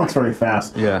the comic's very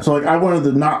fast. Yeah. So like I wanted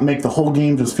to not make the whole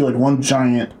game just feel like one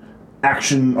giant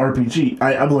action RPG.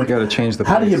 I'm like, You gotta change the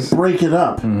how do you pace. break it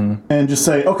up and just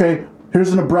say, okay,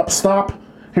 here's an abrupt stop,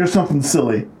 here's something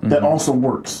silly that also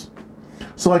works.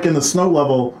 So like in the snow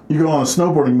level, you go on a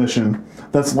snowboarding mission.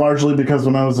 That's largely because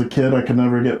when I was a kid, I could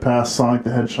never get past Sonic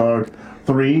the Hedgehog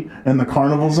 3 in the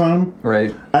carnival zone.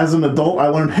 Right. As an adult, I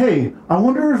learned, hey, I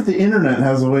wonder if the internet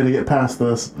has a way to get past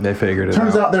this. They figured it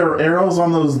Turns out. out there are arrows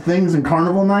on those things in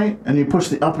Carnival Night, and you push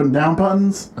the up and down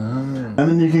buttons, and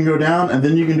then you can go down, and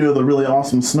then you can do the really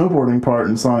awesome snowboarding part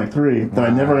in Sonic 3 that I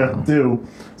never got to do.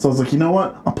 So I was like, you know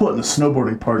what? I'll put in the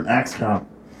snowboarding part in AxeCop.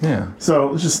 Yeah.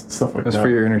 So it's just stuff like It was that. for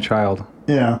your inner child.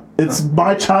 Yeah, it's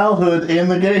my childhood in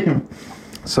the game.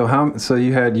 So So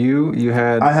you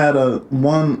had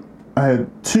I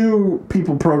had two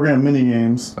people program mini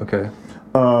games. Okay.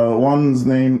 One's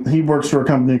name, he works for a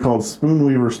company called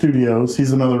Spoonweaver Studios.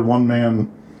 He's another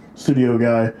one-man studio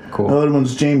guy. Cool. The other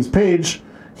one's James Page.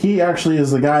 He actually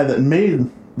is the guy that made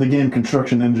the game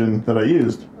construction engine that I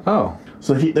used. Oh.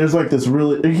 So there's like this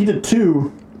he did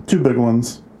two big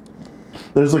ones.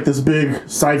 There's like this big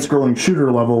side-scrolling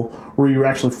shooter level where you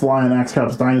actually fly an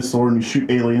AxeCap's dinosaur and you shoot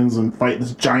aliens and fight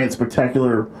this giant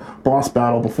spectacular boss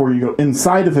battle before you go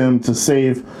inside of him to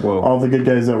save all the good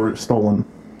guys that were stolen.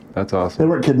 That's They awesome.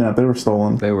 weren't kidnapped, they were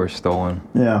stolen. They were stolen.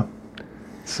 Yeah.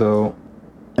 So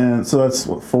And so that's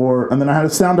what, 4. And then I had a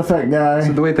sound effect guy.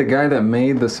 the guy that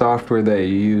made the software that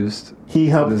you used. He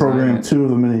helped design program it. 2 of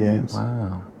the mini games.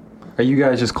 Wow. Are you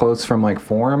guys just close from like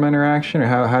forum interaction, or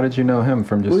how did you know him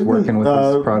from just working with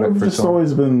this product we've for just so long?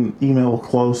 always been email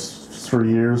close for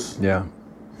years. Yeah.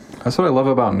 That's what I love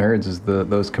about nerds is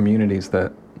those communities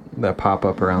that pop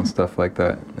up around stuff like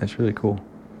that. It's really cool.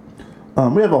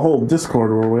 We have a whole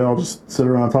Discord where we all just sit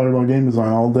around talking about game design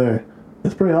all day.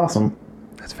 It's pretty awesome.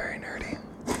 That's very nerdy.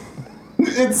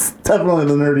 It's definitely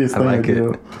the nerdiest thing like I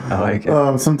do. I like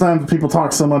it. Sometimes people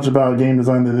talk so much about game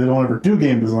design that they don't ever do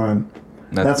game design.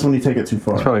 That's when you take it too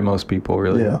far. That's probably most people,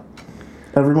 really. Yeah.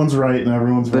 Everyone's right and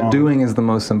everyone's The wrong. doing is the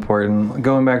most important.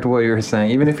 Going back to what you were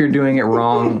saying, even if you're doing it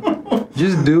wrong,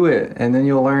 just do it, and then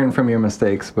you'll learn from your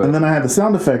mistakes. But And then I had the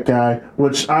sound effect guy,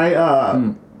 which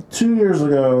I 2 years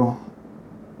ago,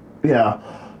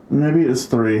 maybe it was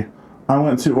 3. I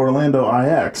went to Orlando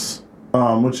IX,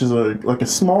 which is a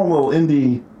small little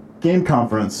indie game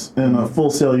conference in a Full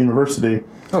Sail University.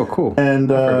 Oh, cool.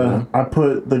 And I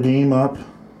put the game up.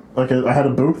 I had a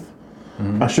booth.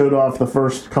 I showed off the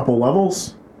first couple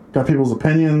levels, got people's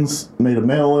opinions, made a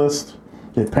mail list,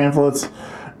 gave pamphlets,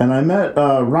 and I met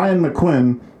Ryan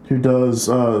McQuinn, who does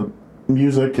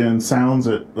music and sounds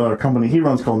at a company he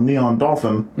runs called Neon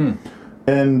Dolphin.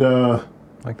 And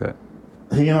Like that.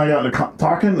 he and I got into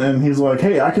talking, and he's like,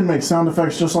 hey, I can make sound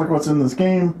effects just like what's in this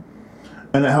game,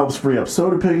 and it helps free up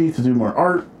Soda Piggy to do more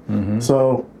art.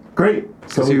 So, great.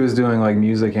 Because he was doing like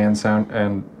music and sound.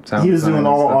 He was doing design and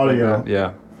all stuff like audio. that.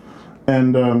 Yeah.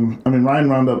 And, Ryan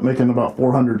wound up making about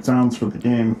 400 sounds for the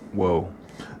game. Whoa.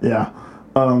 Yeah.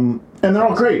 And they're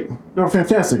all great. They're all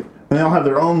fantastic. And they all have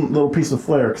their own little piece of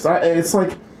flair. Because it's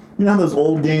like, you know how those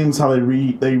old games, how they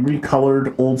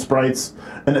recolored old sprites,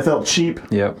 and it felt cheap?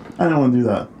 Yep. I don't want to do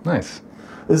that. Nice.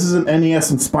 This is an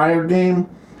NES-inspired game.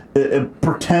 It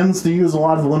pretends to use a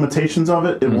lot of the limitations of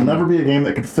it. It will never be a game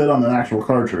that could fit on an actual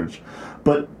cartridge.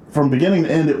 But from beginning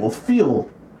to end, it will feel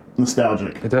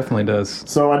nostalgic. It definitely does.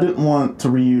 So I didn't want to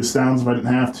reuse sounds if I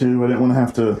didn't have to. I didn't want to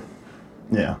have to...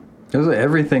 Yeah.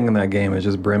 Everything in that game is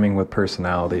just brimming with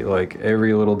personality. Like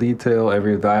every little detail,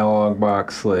 every dialogue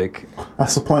box, like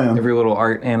that's the plan. Every little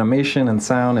art, animation, and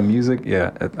sound and music.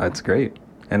 Yeah, it's great.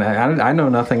 And I know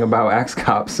nothing about Axe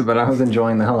Cops, but I was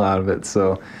enjoying the hell out of it.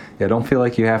 So, yeah, don't feel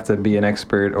like you have to be an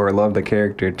expert or love the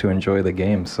character to enjoy the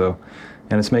game. So,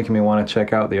 and it's making me want to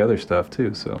check out the other stuff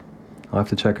too. So, I'll have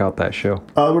to check out that show.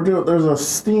 There's a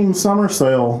Steam summer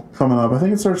sale coming up. I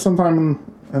think it starts sometime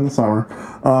in the summer.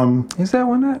 Is that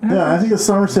when that happens? Yeah, I think the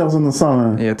summer sale's in the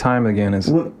summer. Yeah, time again is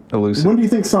elusive. When do you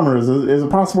think summer is? Is it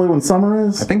possibly when summer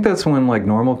is? I think that's when like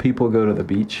normal people go to the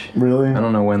beach. Really? I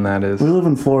don't know when that is. We live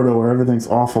in Florida where everything's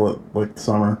awful at like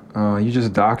summer. Oh, you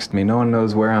just doxed me. No one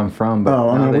knows where I'm from, but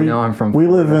now they know I'm from. We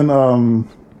live in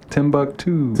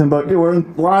Timbuktu. We're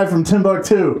live from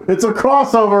Timbuktu. It's a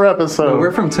crossover episode. No,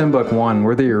 we're from Timbuk 1.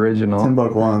 We're the original.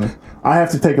 Timbuk 1. I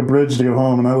have to take a bridge to go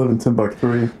home, and I live in Timbuk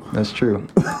 3. That's true.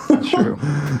 That's true.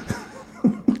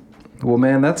 Well,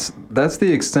 man, that's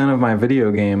the extent of my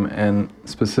video game and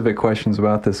specific questions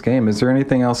about this game. Is there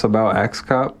anything else about Axe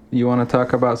Cop you want to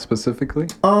talk about specifically?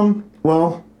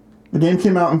 Well, the game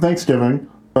came out on Thanksgiving.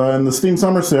 In the Steam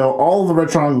Summer Sale, all of the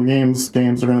Retron games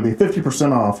are going to be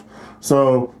 50% off.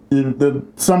 So the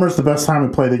summer's the best time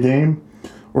to play the game.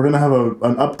 We're going to have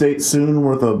an update soon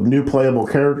with a new playable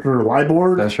character,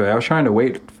 Liboard. That's right. I was trying to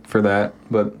wait for that,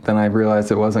 but then I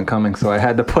realized it wasn't coming, so I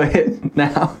had to play it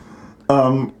now.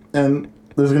 And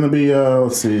there's going to be,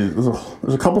 let's see,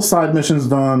 there's a couple side missions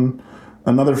done,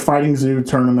 another Fighting Zoo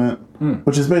tournament,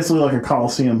 which is basically like a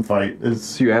Coliseum fight.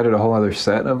 So you added a whole other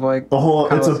set of like...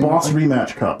 It's a boss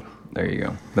rematch cup. There you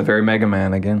go. The very Mega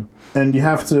Man again. And you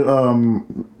have to,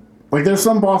 there's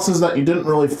some bosses that you didn't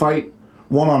really fight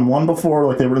one-on-one before,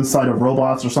 like they were inside of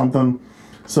robots or something.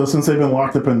 So since they've been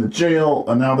locked up in the jail,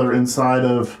 and now they're inside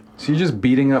of... So you're just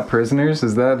beating up prisoners?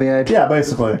 Is that the idea? Yeah,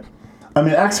 basically. I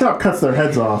mean, Axe Cop cuts their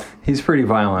heads off. He's pretty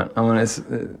violent. I mean,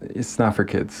 it's not for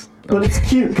kids. But it's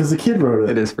cute, because the kid wrote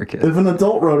it. It is for kids. If an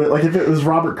adult wrote it, like if it was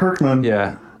Robert Kirkman,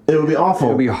 yeah, it would be awful.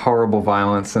 It would be horrible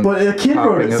violence. But a kid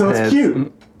wrote it, so it's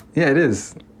cute. Yeah, it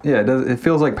is. Yeah, it does. It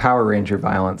feels like Power Ranger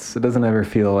violence. It doesn't ever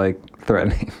feel like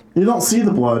threatening. You don't see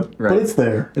the blood, right. But it's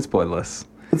there. It's bloodless.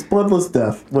 It's bloodless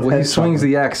death. Well, he swings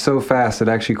the axe so fast it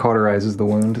actually cauterizes the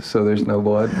wound, so there's no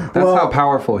blood. That's how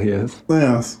powerful he is.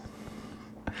 Yes.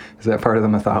 Is that part of the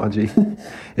mythology?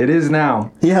 It is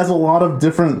now. He has a lot of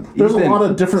different... There's a lot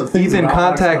of different things. Ethan,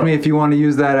 contact me if you want to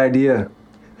use that idea.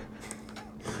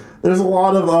 There's a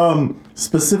lot of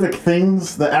specific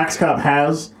things that Axe Cop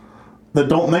has that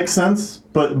don't make sense,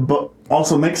 but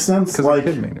also make sense. Like,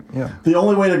 the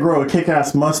only way to grow a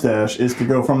kick-ass mustache is to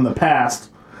go from the past,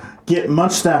 get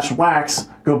mustache wax,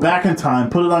 go back in time,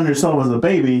 put it on yourself as a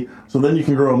baby, so then you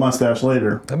can grow a mustache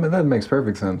later. I mean, that makes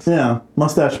perfect sense. Yeah,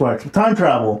 mustache wax. Time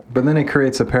travel. But then it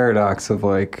creates a paradox of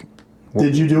like...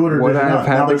 Did you do it or would did you I not?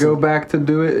 have had to go back to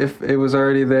do it if it was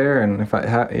already there? And if I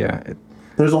had... Yeah.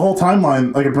 There's a whole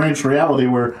timeline, like a branched reality,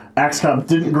 where Axe Cop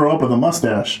didn't grow up with a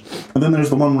mustache. And then there's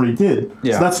the one where he did.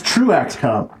 Yeah. So that's true Axe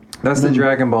Cop. That's the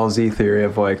Dragon Ball Z theory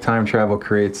of like time travel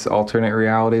creates alternate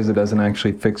realities. It doesn't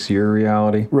actually fix your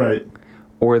reality. Right.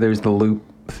 Or there's the loop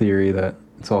theory that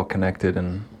it's all connected.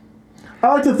 And I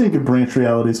like to think of branch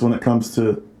realities when it comes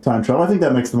to time travel. I think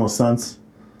that makes the most sense.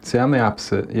 See, I'm the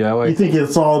opposite. Yeah, you think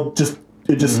it's all just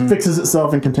fixes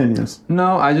itself and continues.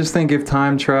 No, I just think if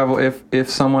time travel, if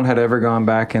someone had ever gone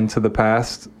back into the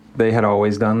past, they had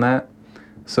always done that.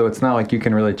 So it's not like you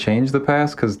can really change the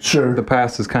past because the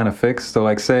past is kind of fixed. So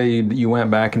like say you went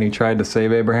back and you tried to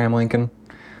save Abraham Lincoln,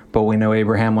 but we know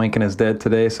Abraham Lincoln is dead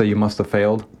today, so you must have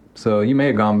failed. So you may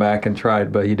have gone back and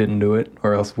tried, but you didn't do it,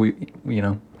 or else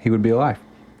he would be alive.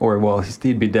 Or, well,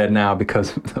 he'd be dead now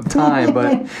because of time,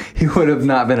 but he would have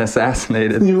not been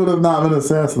assassinated. He would have not been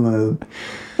assassinated.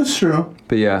 That's true.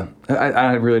 But yeah,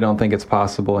 I really don't think it's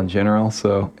possible in general,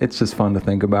 so it's just fun to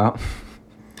think about.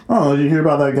 Oh, did you hear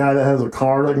about that guy that has a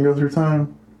car that can go through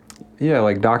time? Yeah,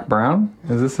 like Doc Brown?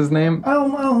 Is this his name? I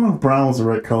don't know if Brown was the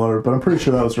right color, but I'm pretty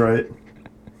sure that was right.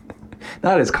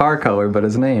 Not his car color, but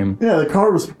his name. Yeah, the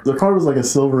car was like a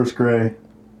silverish gray.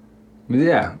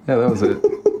 Yeah, that was it.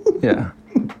 Yeah.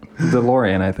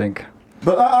 DeLorean, I think.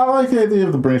 But I like the idea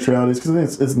of the branch realities because I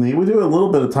think it's neat. We do a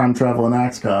little bit of time travel in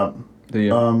Axe Cop. Do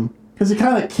you? Because you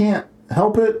kind of can't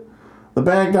help it. The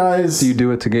bad guys... Do you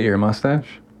do it to get your mustache?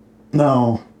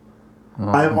 No.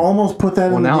 I've almost put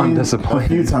that in the game I'm disappointed. A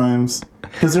few times.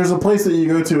 Because there's a place that you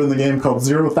go to in the game called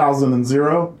 0,000,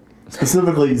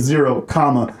 specifically 0,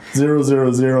 000, 0.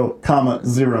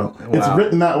 Wow. It's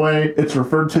written that way. It's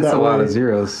referred to that way. That's a lot of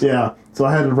zeros. Yeah. So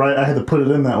I had to put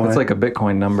it in that way. It's like a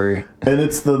Bitcoin number. And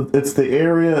it's the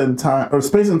area and time, or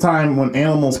space and time when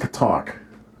animals could talk.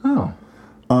 Oh.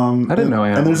 I didn't know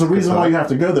animals. And there's a could reason why talk. you have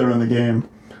to go there in the game.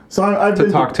 So I've To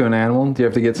been talk to an animal? Do you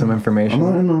have to get some information?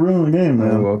 I'm not in the room of the game,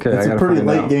 man. Oh, okay, It's I a gotta pretty find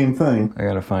late out. game thing. I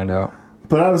gotta find out.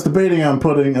 But I was debating on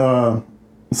putting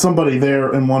somebody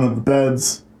there in one of the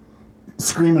beds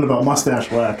screaming about mustache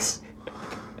wax.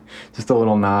 Just a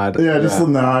little nod. Yeah, just a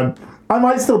nod. I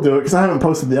might still do it because I haven't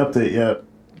posted the update yet.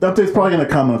 The update's probably going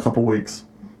to come in a couple weeks.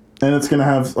 And it's going to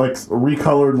have like a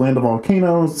recolored Land of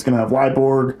Volcanoes. It's going to have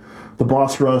Liborg, the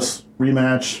Boss Rush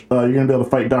rematch. You're going to be able to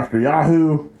fight Dr.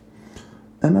 Yahoo.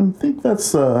 And I think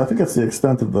that's the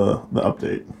extent of the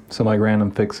update. Some like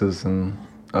random fixes and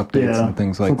updates and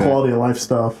things like some that. quality of life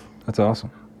stuff. That's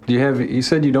awesome. You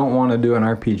said you don't want to do an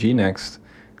RPG next.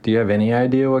 Do you have any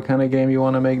idea what kind of game you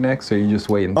want to make next, or you just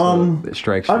wait until it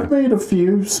strikes you? I've made a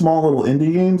few small little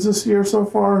indie games this year so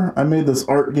far. I made this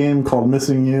art game called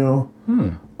Missing You.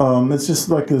 It's just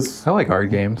like this. I like art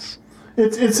games.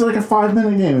 It's like a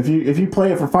 5-minute game. If you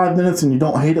play it for 5 minutes and you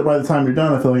don't hate it by the time you're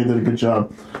done, I feel like you did a good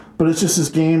job. But it's just this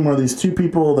game where these two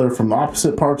people, they're from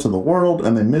opposite parts of the world,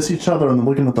 and they miss each other, and they're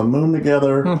looking at the moon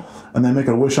together, and they make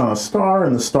a wish on a star,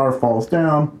 and the star falls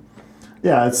down.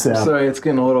 Yeah, it's sad. Sorry, it's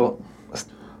getting a little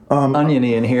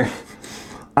oniony in here.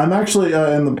 I'm actually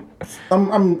I'm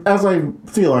as I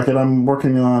feel like it, I'm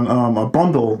working on a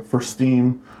bundle for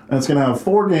Steam, and it's gonna have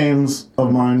 4 games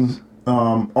of mine,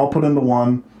 all put into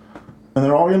one, and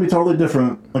they're all gonna be totally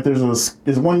different. Like there's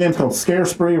one game called Scare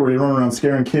Spree where you run around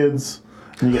scaring kids,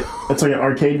 and it's like an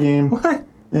arcade game. What?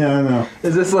 Yeah, I know.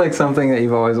 Is this like something that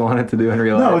you've always wanted to do in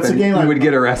real life? No, it's a game you I would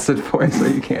get arrested for it, so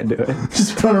you can't do it.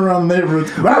 Just run around the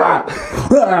neighborhoods.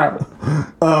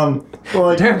 Well,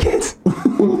 like, Damn kids!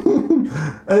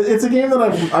 it's a game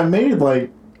that I made, like,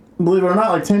 believe it or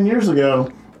not, like 10 years ago,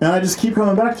 and I just keep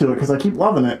coming back to it because I keep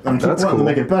loving it and I keep That's wanting cool.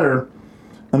 to make it better.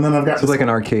 And then I've got It's like an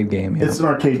arcade game. Yeah. It's an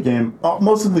arcade game.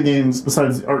 Most of the games,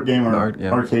 besides the art game, are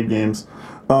arcade games.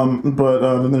 But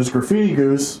then there's Graffiti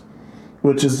Goose,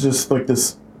 which is just like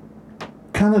this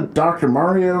kind of Dr.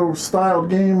 Mario styled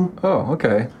game. Oh,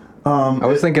 okay. I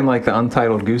was thinking like the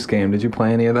Untitled Goose Game. Did you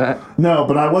play any of that? No,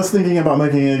 but I was thinking about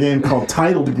making a game called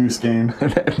Titled Goose Game.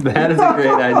 That is a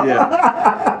great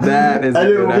idea. That is a And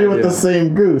it good will be idea. with the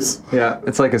same goose. Yeah,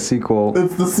 it's like a sequel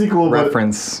It's the sequel,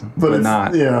 reference, but it's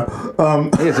not. Yeah.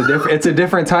 Hey, it's a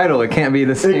different title. It can't be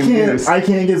the same goose. I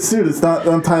can't get sued. It's not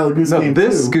Untitled Goose No, Game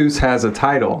this 2. goose has a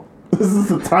title. This is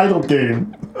the titled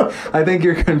game. I think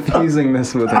you're confusing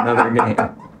this with another game.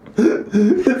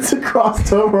 It's a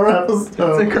crossover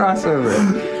episode. It's a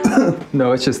crossover.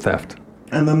 No, it's just theft.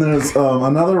 And then there's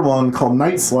another one called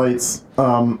Night Slights,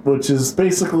 which is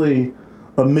basically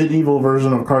a medieval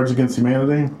version of Cards Against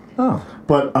Humanity. Oh,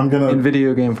 But I'm gonna in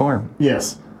video game form.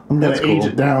 yes, I'm gonna That's age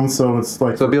cool. it down so it's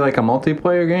like So it'd be like a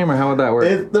multiplayer game, or how would that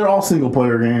work? they're all single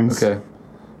player games. Okay.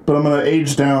 But I'm gonna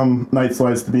age down Night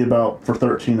Slights to be about for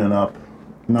 13 and up.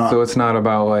 Not So it's not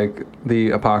about like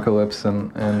the apocalypse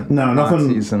and no nothing.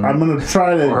 Nazis and I'm gonna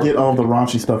try to get all the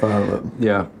raunchy stuff out of it.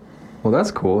 yeah. Well,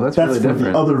 that's cool. That's That's really for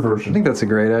different. the other I version. think that's a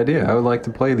great idea. I would like to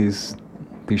play these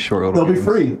short little. They'll be games.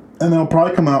 free, and they'll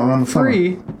probably come out around the summer.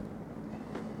 Free.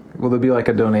 Will there be like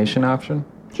a donation option?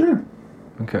 Sure.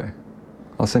 Okay.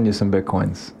 I'll send you some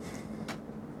bitcoins.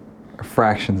 Or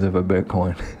fractions of a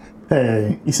bitcoin.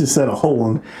 Hey, you should set a whole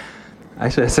one.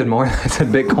 Actually, I said more. I said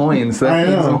bitcoins. I That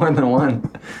means know. more than one.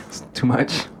 It's too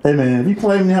much. Hey man, if you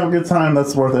play and you have a good time,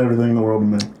 that's worth everything in the world to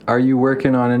me. Are you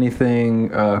working on anything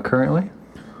currently?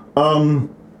 I'm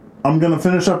gonna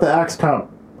finish up the Axe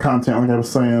Cop content, like I was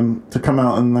saying, to come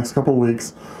out in the next couple of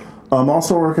weeks. I'm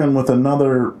also working with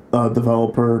another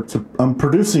developer. I'm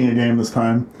producing a game this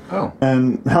time Oh.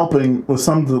 and helping with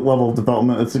some level of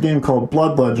development. It's a game called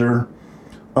Blood Ledger,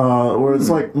 where it's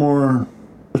like more,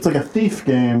 it's like a thief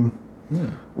game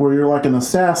where you're like an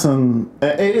assassin.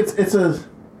 It's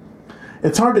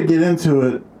hard to get into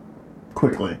it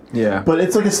quickly, Yeah. but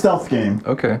it's like a stealth game,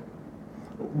 Okay.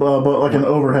 but like an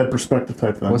overhead perspective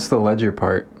type thing. What's the ledger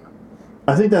part?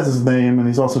 I think that's his name, and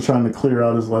he's also trying to clear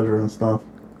out his ledger and stuff.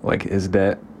 Like his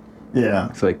debt? Yeah,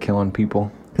 It's like killing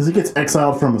people. because he gets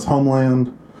exiled from his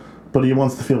homeland, but he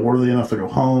wants to feel worthy enough to go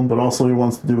home, but also he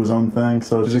wants to do his own thing.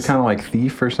 So it's Is it just, kind of like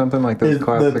Thief or something like those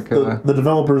classic? the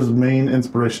developer's main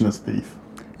inspiration is Thief.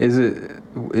 Is it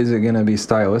going to be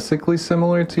stylistically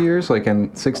similar to yours, like in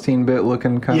 16-bit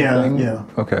looking kind of thing? Yeah.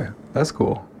 Okay, that's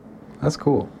cool. That's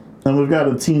cool. And we've got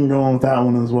a team going with that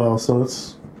one as well, so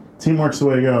it's teamwork's the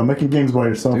way to go. Making games by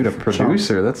yourself. Dude, a chunks.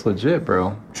 producer, that's legit,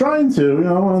 bro. Trying to,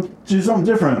 I want to do something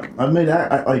different. I've made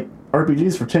like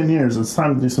RPGs for 10 years. It's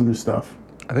time to do some new stuff.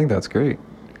 I think that's great.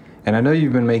 And I know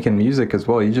you've been making music as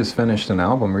well. You just finished an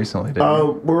album recently, didn't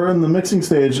you? We're in the mixing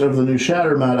stage of the new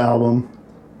Shattermat album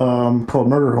called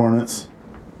Murder Hornets.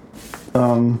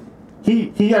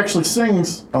 He actually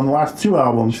sings on the last 2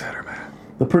 albums.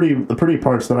 The pretty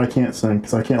parts that I can't sing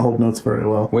because I can't hold notes very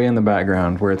well. Way in the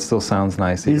background where it still sounds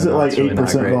nice. He's at like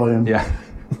 8% volume. Yeah.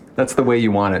 That's the way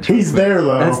you want it. He's there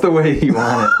though. That's the way you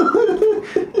want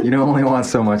it. You don't only want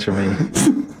so much of me.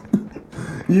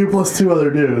 You plus 2 other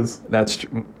dudes. That's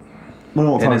true. We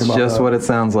won't talk and it's about just that. what it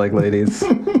sounds like, ladies.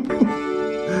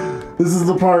 This is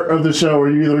the part of the show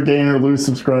where you either gain or lose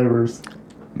subscribers.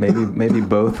 Maybe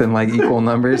both in like equal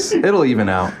numbers. It'll even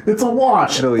out. It's a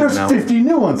wash. It'll There's even out. 50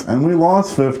 new ones, and we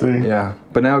lost 50. Yeah,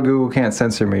 but now Google can't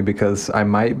censor me because I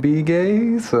might be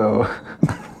gay, so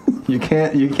you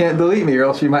can't delete me or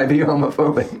else you might be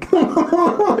homophobic.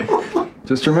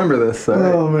 Just remember this. All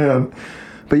right? Oh man.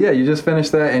 But yeah, you just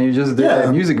finished that and you just did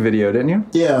a music video, didn't you?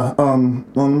 Yeah. One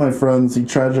of my friends, he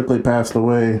tragically passed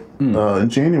away in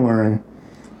January,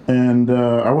 and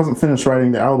I wasn't finished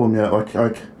writing the album yet. Like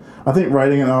I think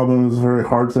writing an album is a very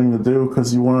hard thing to do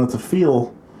because you want it to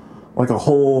feel like a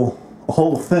whole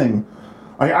thing.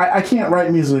 I can't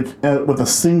write music with a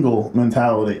single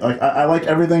mentality. Like I like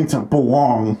everything to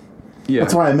belong. Yeah.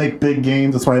 That's why I make big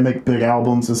games. That's why I make big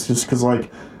albums. It's just because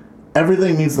like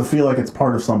everything needs to feel like it's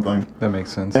part of something. That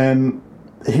makes sense. And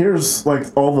here's like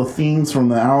all the themes from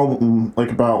the album, like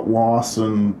about loss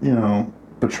and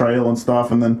betrayal and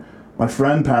stuff. And then my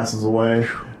friend passes away.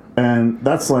 And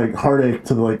that's like heartache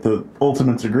to like the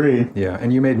ultimate degree. Yeah,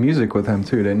 and you made music with him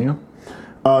too, didn't you?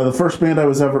 The first band I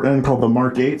was ever in called the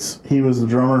Mark Gates. He was the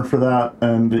drummer for that,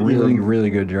 and Really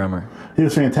good drummer. he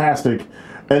was fantastic.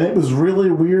 And it was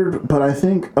really weird, but I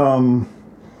think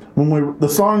the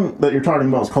song that you're talking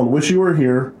about is called "Wish You Were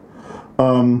Here,"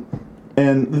 and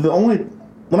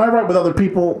when I write with other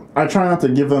people, I try not to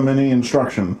give them any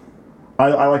instruction.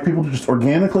 I like people to just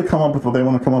organically come up with what they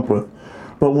want to come up with.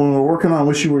 But when we're working on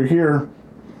 "Wish You Were Here,"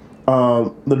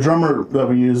 the drummer that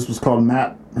we used was called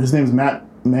Matt. His name's Matt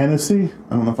Manussi.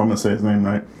 I don't know if I'm going to say his name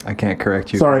right. I can't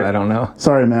correct you. Sorry. I don't know.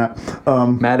 Sorry, Matt.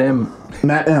 Matt M.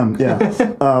 Matt M. Yeah.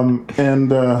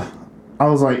 And I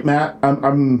was like, Matt,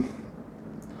 I'm.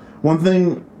 One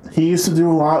thing he used to do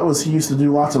a lot was he used to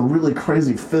do lots of really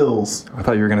crazy fills. I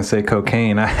thought you were going to say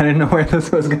cocaine. I didn't know where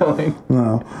this was going.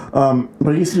 No.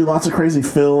 But he used to do lots of crazy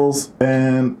fills,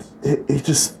 and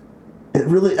it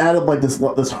really added like this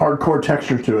hardcore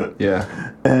texture to it.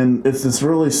 Yeah. And it's this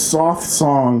really soft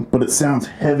song, but it sounds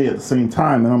heavy at the same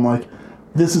time. And I'm like,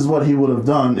 this is what he would have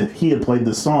done if he had played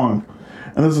this song.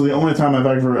 And this is the only time I've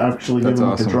ever actually given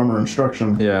like a drummer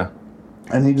instruction. Yeah.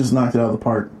 And he just knocked it out of the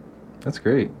park. That's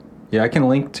great. Yeah, I can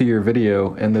link to your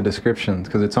video in the description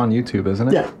because it's on YouTube, isn't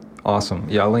it? Yeah. Awesome.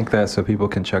 Yeah, I'll link that so people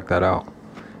can check that out.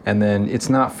 And then it's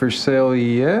not for sale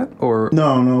yet, or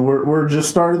No, we're just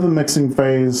started the mixing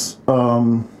phase.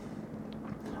 I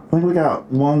think we got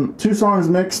 2 songs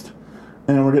mixed,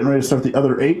 and we're getting ready to start the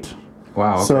other 8.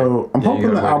 wow. Okay. So I'm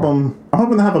hoping I'm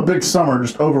hoping to have a big summer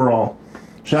just overall.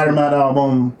 Shattermat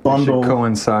album bundle should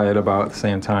coincide about the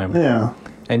same time. Yeah.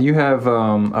 And you have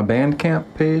a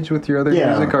Bandcamp page with your other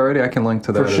music already. I can link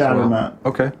to that For as Shattermat. well.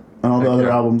 Okay. And all the Heck other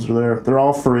yeah. albums are there. They're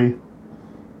all free,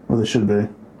 or they should be.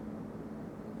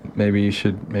 Maybe you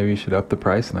should up the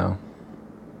price now.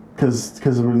 Because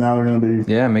now they're going to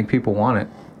be. Yeah, make people want it.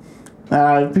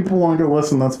 If people want to go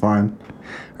listen, that's fine.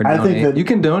 Or I donate. think that You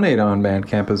can donate on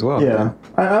Bandcamp as well. Yeah,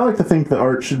 I like to think that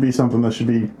art should be something that should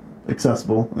be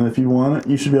accessible, and if you want it,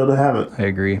 you should be able to have it. I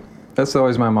agree. That's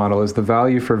always my model, is the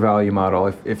value for value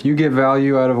model. If you get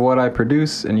value out of what I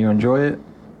produce and you enjoy it,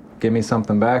 give me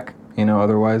something back.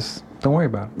 Otherwise, don't worry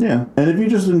about it. Yeah, and if you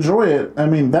just enjoy it, I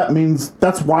mean,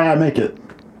 that's why I make it.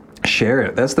 Share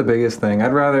it. That's the biggest thing.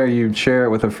 I'd rather you share it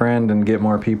with a friend and get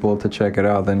more people to check it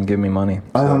out than give me money.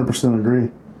 I 100% agree.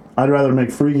 I'd rather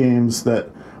make free games that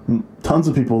tons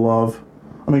of people love.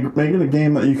 I mean, making a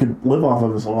game that you could live off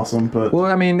of is awesome, but... Well,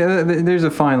 I mean, there's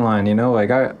a fine line,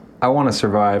 like I want to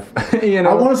survive,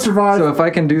 I want to survive. So if I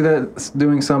can do that,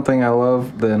 doing something I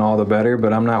love, then all the better,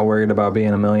 but I'm not worried about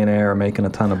being a millionaire or making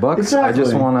a ton of bucks. Exactly. I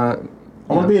just want to...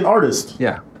 I want to be an artist.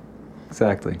 Yeah,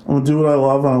 exactly. I want to do what I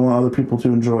love, and I want other people to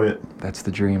enjoy it. That's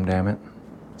the dream, damn it.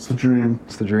 It's the dream.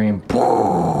 It's the dream.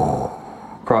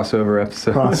 Crossover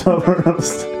episode. Crossover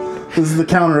episode. This is the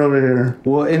counter over here.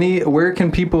 Well, where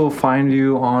can people find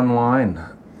you online,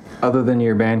 other than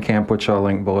your Bandcamp, which I'll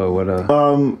link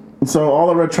below? So all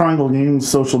the Red Triangle Games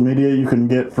social media you can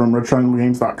get from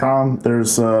redtrianglegames.com.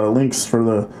 There's links for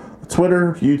the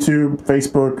Twitter, YouTube,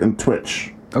 Facebook, and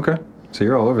Twitch. Okay. So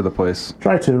you're all over the place.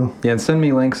 Try to. Yeah, and send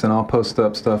me links and I'll post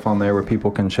up stuff on there where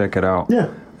people can check it out. Yeah.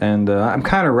 And I'm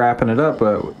kind of wrapping it up,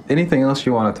 but anything else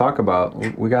you want to talk about,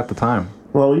 we got the time.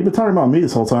 Well, you've been talking about me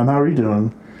this whole time. How are you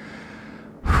doing?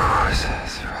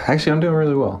 Actually, I'm doing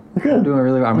really well. Good. I'm doing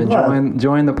really well. I'm glad.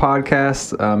 enjoying the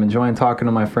podcast. I'm enjoying talking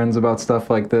to my friends about stuff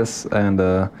like this. And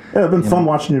Yeah, it's been fun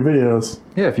watching your videos.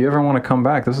 yeah, if you ever want to come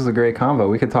back, this is a great convo.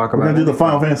 We could talk We're about going to do the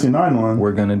Final Fantasy 9 one.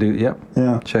 We're going to do, yep.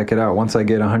 Yeah. Check it out. Once I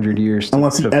get 100 years.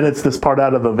 Unless he edits this part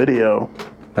out of the video.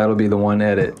 That'll be the one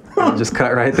edit. Just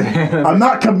cut right there. I'm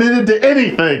not committed to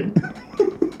anything.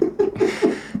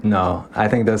 No, I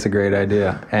think that's a great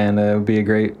idea. And it would be a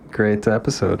great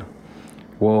episode.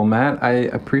 Well, Matt, I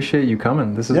appreciate you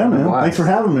coming. This is Yeah, a man. blast. Thanks for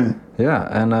having me. Yeah,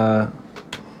 and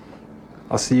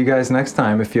I'll see you guys next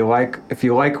time. If you like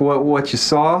what you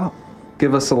saw,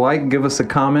 give us a like, give us a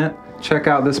comment. Check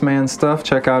out this man's stuff.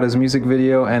 Check out his music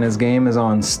video, and his game is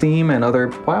on Steam and other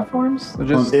platforms.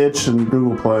 On Itch and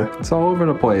Google Play. It's all over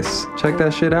the place. Check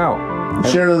that shit out.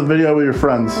 Share the video with your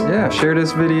friends. Yeah, share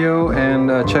this video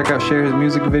and share his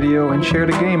music video and share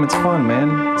the game. It's fun,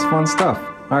 man. It's fun stuff.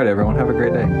 All right, everyone. Have a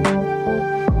great day.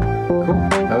 Cool.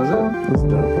 That was it. That's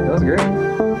dope. That was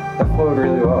great.